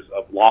pictures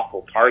of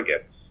lawful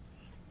targets,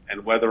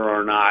 and whether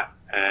or not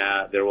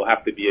there will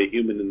have to be a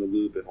human in the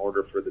loop in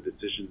order for the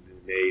decision to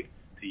be made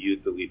to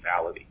use the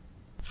lethality.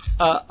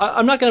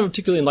 I'm not going to have a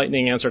particularly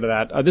enlightening answer to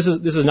that. This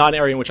is not an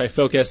area in which I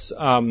focus.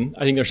 I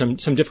think there's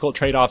some difficult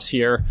trade-offs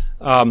here.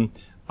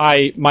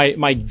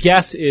 My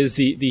guess is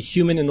the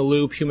human in the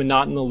loop, human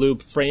not in the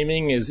loop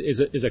framing is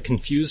a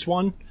confused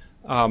one.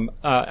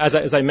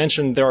 As I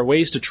mentioned, there are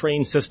ways to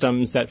train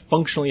systems that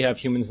functionally have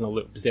humans in the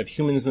loop, because they have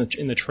humans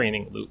in the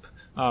training loop.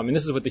 And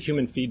this is what the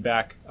human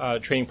feedback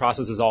training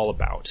process is all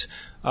about.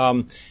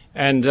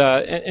 And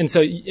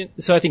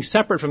so I think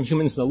separate from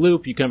humans in the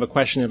loop, you can have a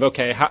question of,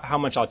 okay, how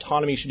much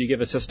autonomy should you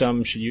give a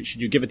system? Should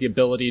you give it the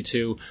ability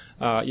to,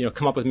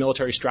 come up with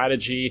military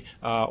strategy,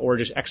 or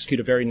just execute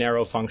a very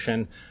narrow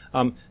function?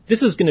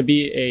 This is going to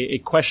be a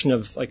question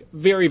of like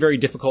very, very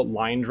difficult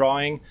line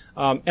drawing.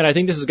 And I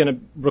think this is going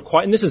to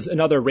require, and this is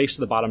another race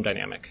to the bottom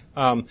dynamic.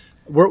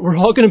 We're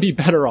all going to be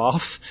better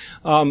off,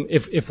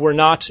 if we're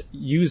not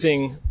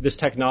using this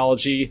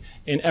technology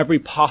in every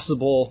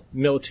possible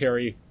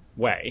military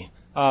way.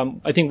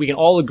 I think we can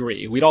all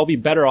agree we'd all be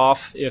better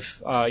off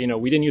if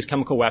we didn't use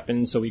chemical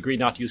weapons, so we agreed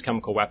not to use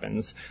chemical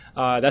weapons.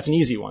 That's an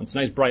easy one. It's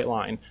a nice bright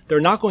line. There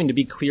are not going to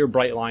be clear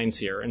bright lines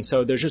here, and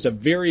so there's just a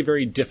very,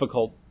 very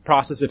difficult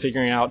process of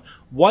figuring out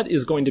what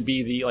is going to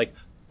be the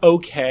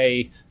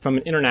okay from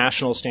an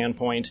international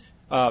standpoint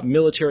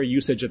military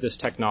usage of this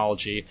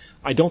technology.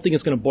 I don't think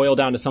it's going to boil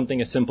down to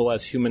something as simple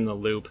as human in the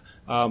loop,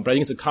 but I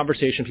think it's a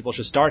conversation people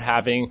should start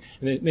having,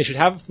 and they should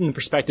have it from the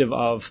perspective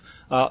of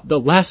the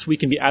less we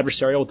can be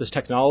adversarial with this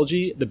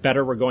technology, the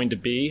better we're going to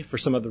be for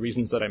some of the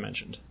reasons that I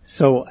mentioned.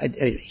 So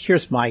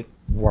here's my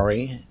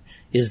worry,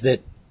 is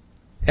that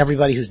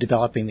everybody who's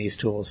developing these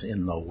tools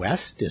in the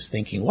West is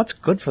thinking, what's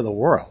good for the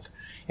world?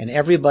 and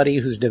everybody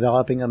who's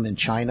developing them in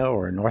China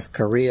or North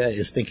Korea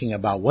is thinking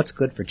about what's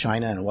good for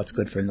China and what's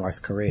good for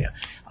North Korea.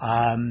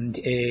 And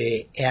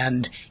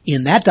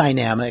in that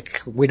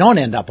dynamic, we don't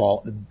end up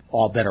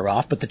all better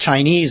off, but the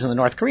Chinese and the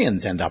North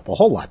Koreans end up a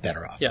whole lot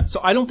better off. Yeah,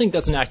 so I don't think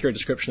that's an accurate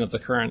description of the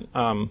current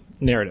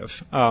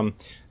narrative.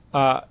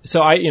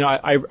 So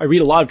I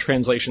read a lot of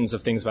translations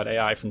of things about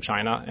AI from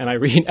China, and I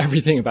read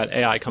everything about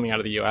AI coming out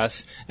of the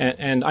U.S.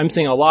 And I'm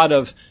seeing a lot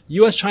of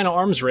U.S.-China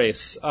arms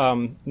race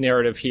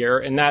narrative here,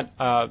 and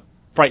that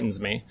frightens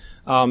me.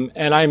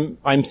 And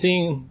I'm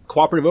seeing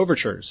cooperative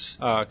overtures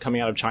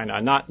coming out of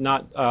China, not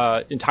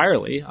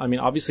entirely. I mean,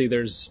 obviously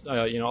there's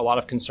a lot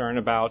of concern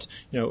about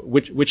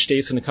which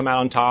state's going to come out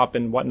on top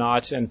and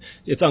whatnot, and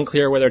it's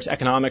unclear whether it's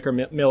economic or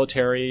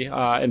military,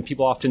 and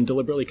people often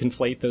deliberately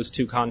conflate those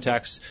two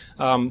contexts.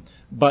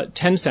 But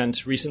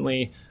Tencent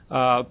recently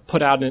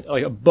put out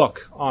a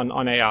book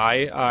on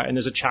AI, and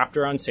there's a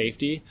chapter on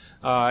safety.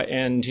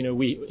 And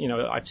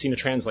I've seen a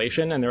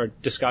translation, and there are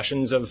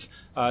discussions of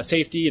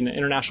safety and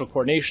international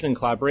coordination and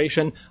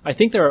collaboration. I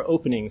think there are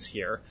openings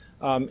here,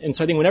 and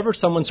so I think whenever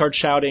someone starts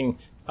shouting,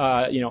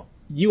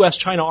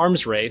 U.S.-China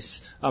arms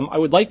race, I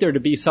would like there to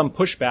be some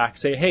pushback,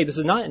 say, hey, this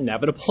is not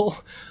inevitable,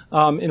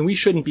 and we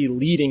shouldn't be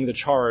leading the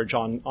charge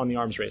on the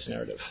arms race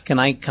narrative. Can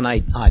I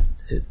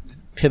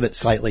pivot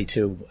slightly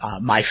to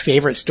my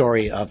favorite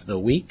story of the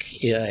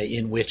week,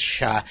 in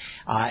which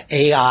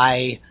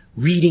AI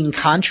reading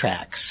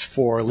contracts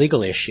for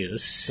legal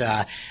issues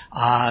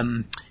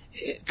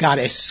got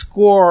a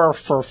score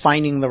for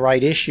finding the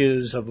right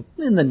issues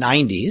in the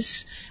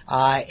 90s,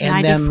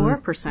 and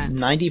 94%. Then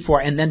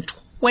 94, and then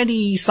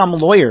 20 some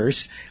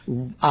lawyers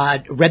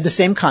read the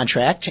same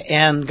contract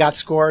and got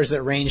scores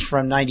that ranged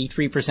from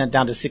 93%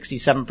 down to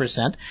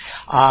 67%.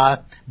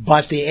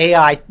 But the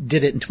AI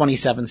did it in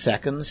 27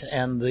 seconds,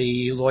 and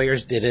the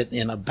lawyers did it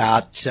in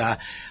about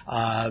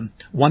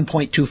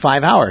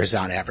 1.25 hours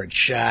on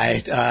average,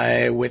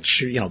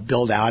 which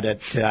billed out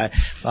at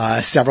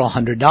several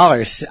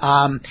 $100s.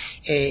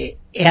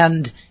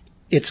 And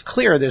it's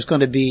clear there's going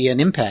to be an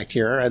impact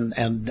here,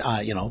 and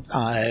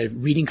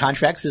reading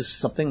contracts is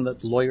something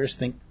that lawyers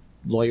think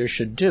lawyers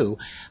should do.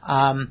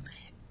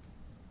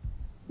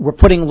 We're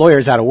putting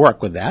lawyers out of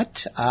work with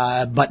that,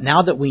 but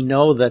now that we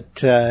know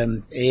that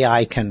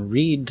AI can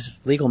read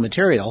legal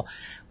material,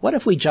 what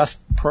if we just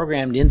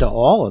programmed into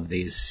all of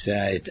these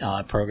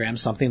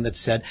programs something that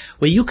said,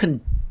 well, you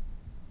can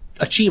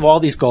achieve all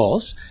these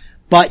goals,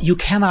 but you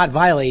cannot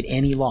violate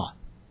any law.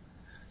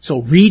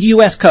 So read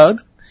U.S. code.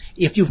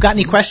 If you've got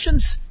any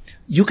questions,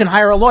 you can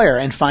hire a lawyer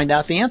and find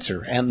out the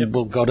answer, and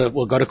we'll go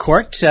to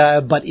court.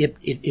 But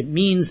it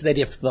means that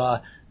if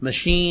the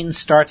machine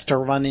starts to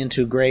run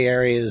into gray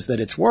areas that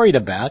it's worried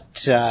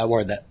about,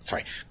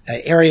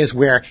 areas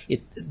where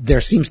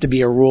there seems to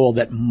be a rule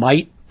that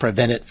might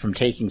prevent it from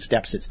taking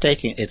steps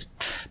it's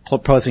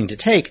proposing to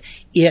take,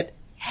 it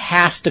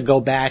has to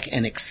go back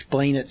and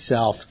explain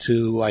itself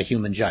to a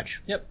human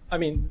judge. Yep. I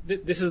mean,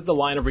 this is the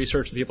line of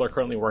research that people are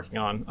currently working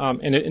on.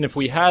 And if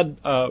we had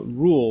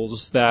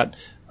rules that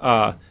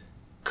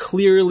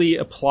clearly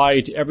apply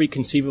to every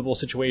conceivable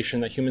situation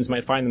that humans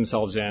might find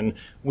themselves in,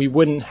 we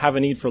wouldn't have a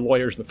need for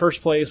lawyers in the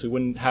first place. We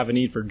wouldn't have a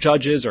need for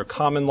judges or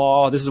common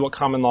law. This is what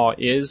common law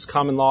is.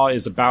 Common law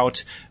is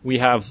about, we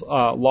have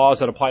laws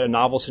that apply to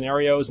novel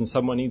scenarios, and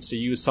someone needs to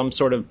use some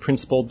sort of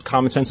principled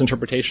common sense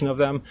interpretation of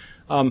them.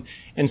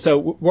 And so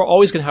we're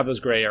always going to have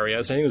those gray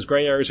areas. I think those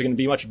gray areas are going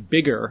to be much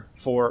bigger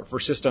for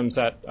systems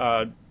that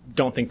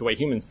don't think the way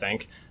humans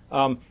think.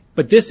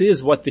 But this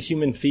is what the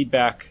human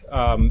feedback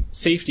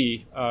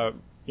safety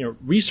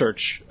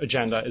research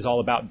agenda is all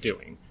about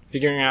doing,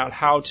 figuring out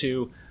how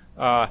to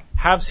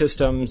have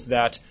systems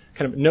that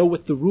kind of know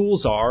what the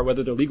rules are,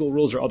 whether they're legal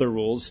rules or other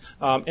rules,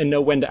 and know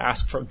when to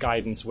ask for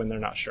guidance when they're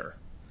not sure.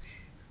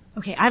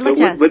 Okay, I'd like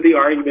to... Would the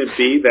argument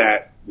be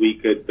that we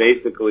could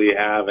basically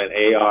have an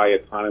AI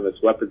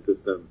autonomous weapon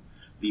system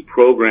be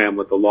programmed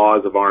with the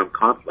laws of armed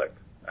conflict,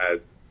 as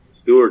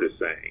Stuart is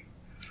saying,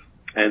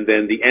 and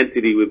then the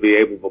entity would be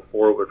able,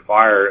 before it would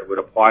fire, it would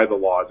apply the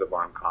laws of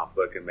armed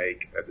conflict and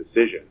make a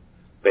decision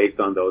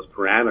based on those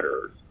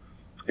parameters,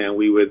 and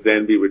we would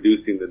then be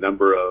reducing the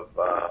number of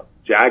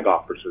JAG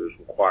officers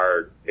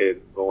required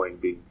in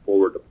being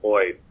forward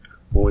deployed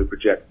when we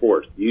project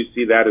force. Do you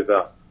see that as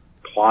a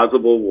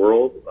plausible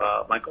world,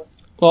 Michael?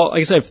 Well, I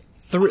guess I have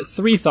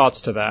three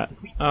thoughts to that.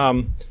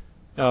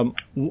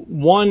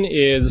 One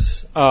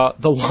is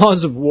the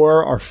laws of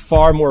war are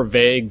far more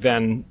vague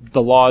than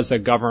the laws that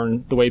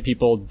govern the way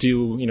people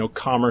do,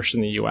 commerce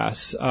in the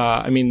U.S.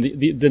 I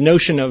mean, the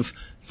notion of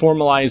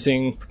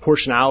formalizing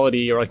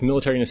proportionality or like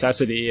military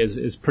necessity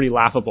is pretty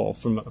laughable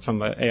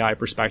from an AI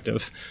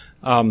perspective.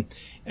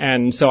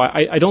 And so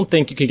I don't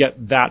think you could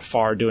get that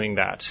far doing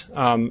that.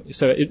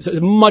 So it's a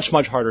much,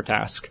 much harder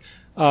task.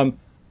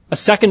 A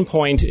second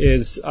point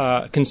is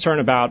concern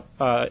about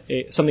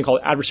something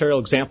called adversarial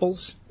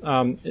examples.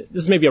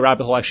 This may be a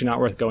rabbit hole actually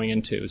not worth going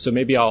into, so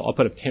maybe I'll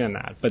put a pin in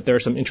that. But there are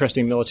some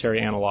interesting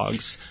military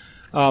analogs.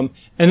 And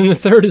then the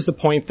third is the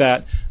point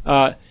that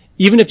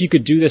even if you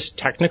could do this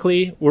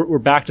technically, we're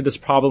back to this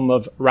problem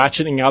of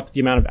ratcheting up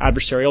the amount of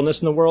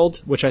adversarialness in the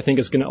world, which I think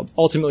is going to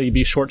ultimately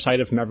be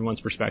short-sighted from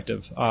everyone's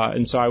perspective.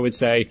 And so I would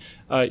say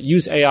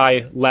use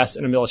AI less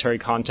in a military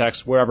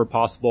context wherever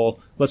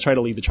possible. Let's try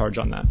to lead the charge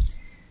on that.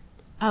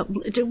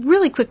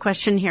 Really quick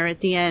question here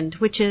at the end,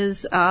 which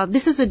is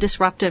this is a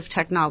disruptive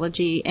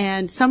technology,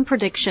 and some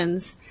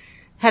predictions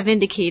have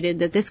indicated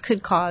that this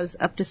could cause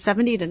up to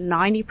 70 to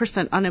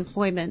 90%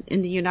 unemployment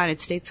in the United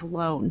States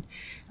alone.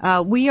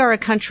 We are a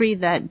country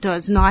that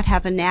does not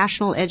have a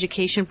national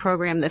education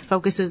program that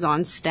focuses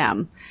on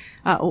STEM.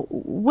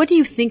 What do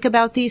you think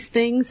about these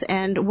things,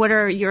 and what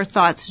are your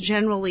thoughts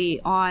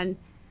generally on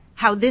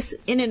how this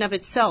in and of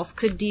itself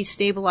could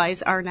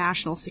destabilize our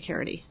national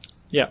security?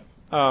 Yeah.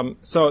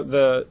 So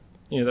I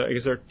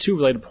guess there are two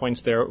related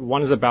points there.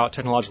 One is about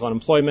technological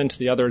unemployment.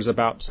 The other is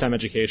about STEM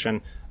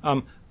education.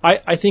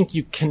 I think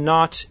you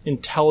cannot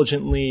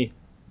intelligently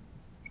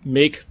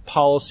make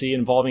policy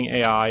involving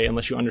AI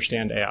unless you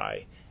understand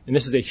AI. And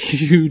this is a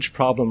huge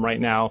problem right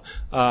now.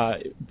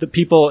 The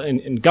people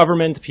in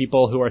government,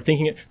 people who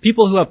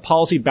have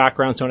policy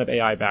backgrounds don't have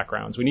AI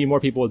backgrounds. We need more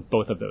people with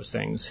both of those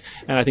things.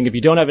 And I think if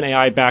you don't have an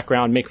AI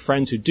background, make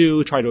friends who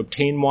do, try to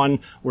obtain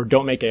one, or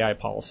don't make AI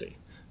policy.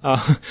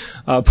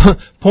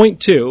 Point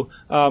two,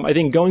 I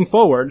think going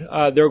forward,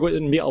 there are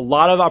going to be a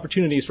lot of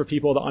opportunities for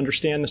people to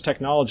understand this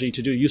technology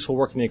to do useful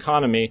work in the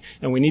economy,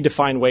 and we need to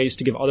find ways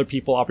to give other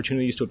people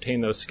opportunities to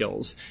obtain those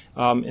skills.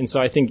 And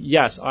so I think,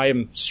 yes, I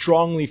am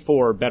strongly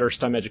for better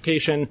STEM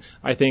education.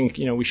 I think,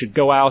 we should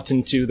go out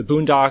into the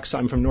boondocks.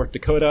 I'm from North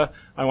Dakota.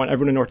 I want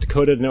everyone in North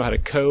Dakota to know how to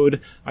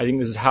code. I think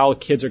this is how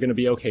kids are going to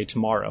be okay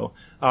tomorrow.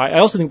 I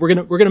also think we're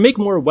going to make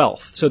more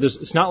wealth. So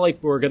it's not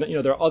like we're going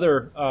to, there are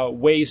other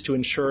ways to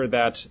ensure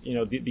that,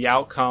 the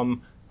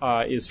outcome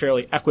is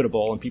fairly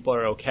equitable and people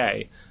are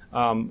okay,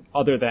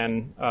 other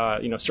than,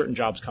 certain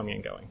jobs coming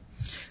and going.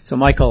 So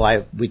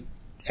Michael,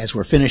 as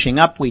we're finishing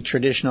up, we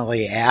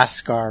traditionally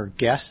ask our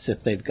guests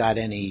if they've got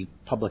any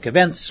public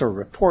events or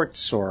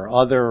reports or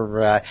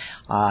other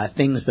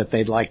things that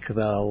they'd like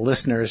the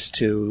listeners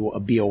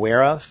to be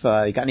aware of.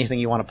 You got anything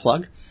you want to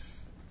plug?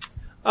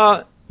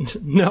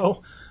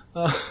 No.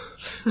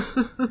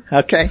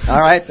 Okay.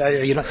 All right.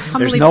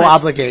 There's no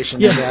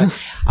obligation. Yeah.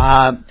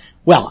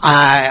 Well,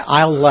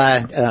 I'll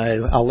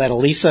let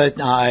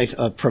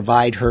Elisa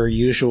provide her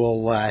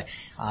usual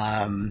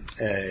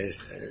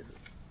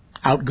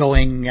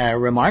outgoing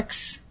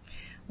remarks.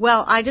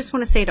 Well, I just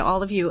want to say to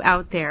all of you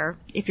out there,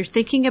 if you're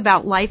thinking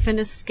about life in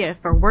a SCIF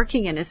or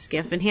working in a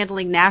SCIF and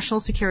handling national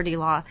security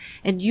law,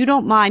 and you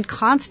don't mind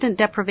constant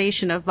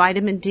deprivation of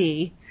vitamin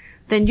D,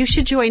 then you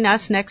should join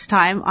us next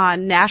time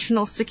on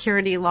National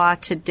Security Law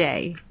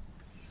Today.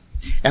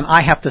 And I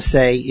have to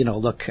say,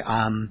 look,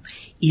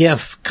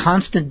 if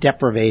constant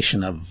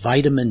deprivation of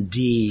vitamin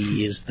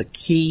D is the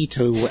key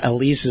to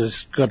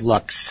Elisa's good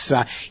looks,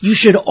 you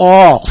should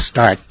all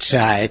start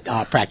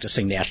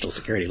practicing national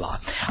security law.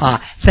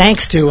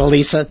 Thanks to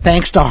Elisa,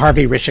 thanks to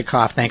Harvey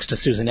Rishikoff, thanks to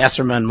Susan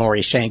Esserman,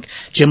 Maury Schenk,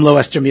 Jim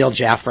Lewis, Jamil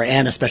Jaffer,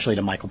 and especially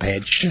to Michael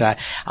Page.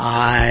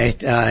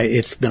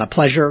 It's been a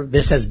pleasure.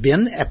 This has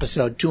been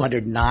episode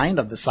 209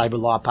 of the Cyber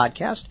Law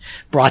Podcast,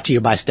 brought to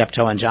you by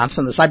Steptoe &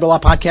 Johnson. The Cyber Law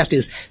Podcast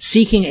is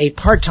seeking a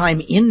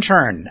part-time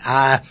intern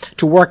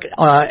to work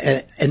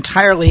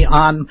entirely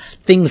on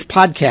things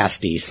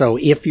podcasty. So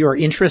if you're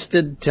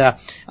interested,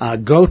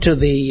 go to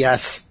the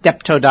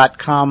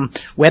steptoe.com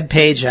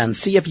webpage and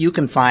see if you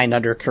can find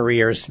under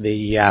careers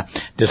the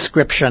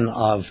description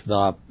of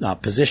the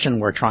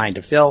position we're trying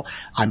to fill.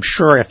 I'm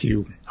sure if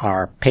you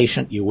are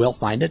patient, you will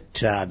find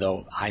it,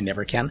 though I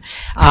never can.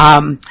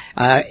 And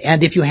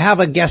if you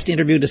have a guest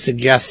interview to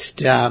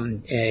suggest,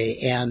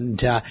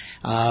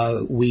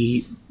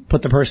 we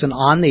put the person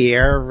on the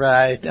air,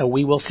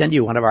 we will send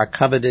you one of our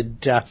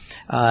coveted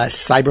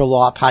Cyber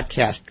Law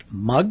Podcast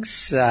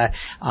mugs.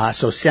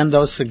 So send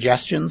those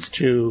suggestions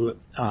to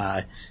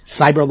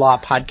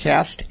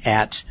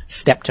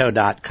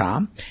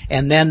cyberlawpodcast@steptoe.com.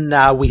 And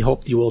then we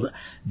hope you will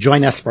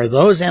join us for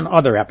those and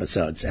other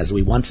episodes as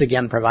we once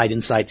again provide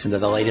insights into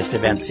the latest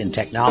events in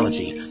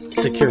technology,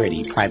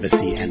 security,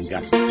 privacy, and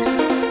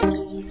government.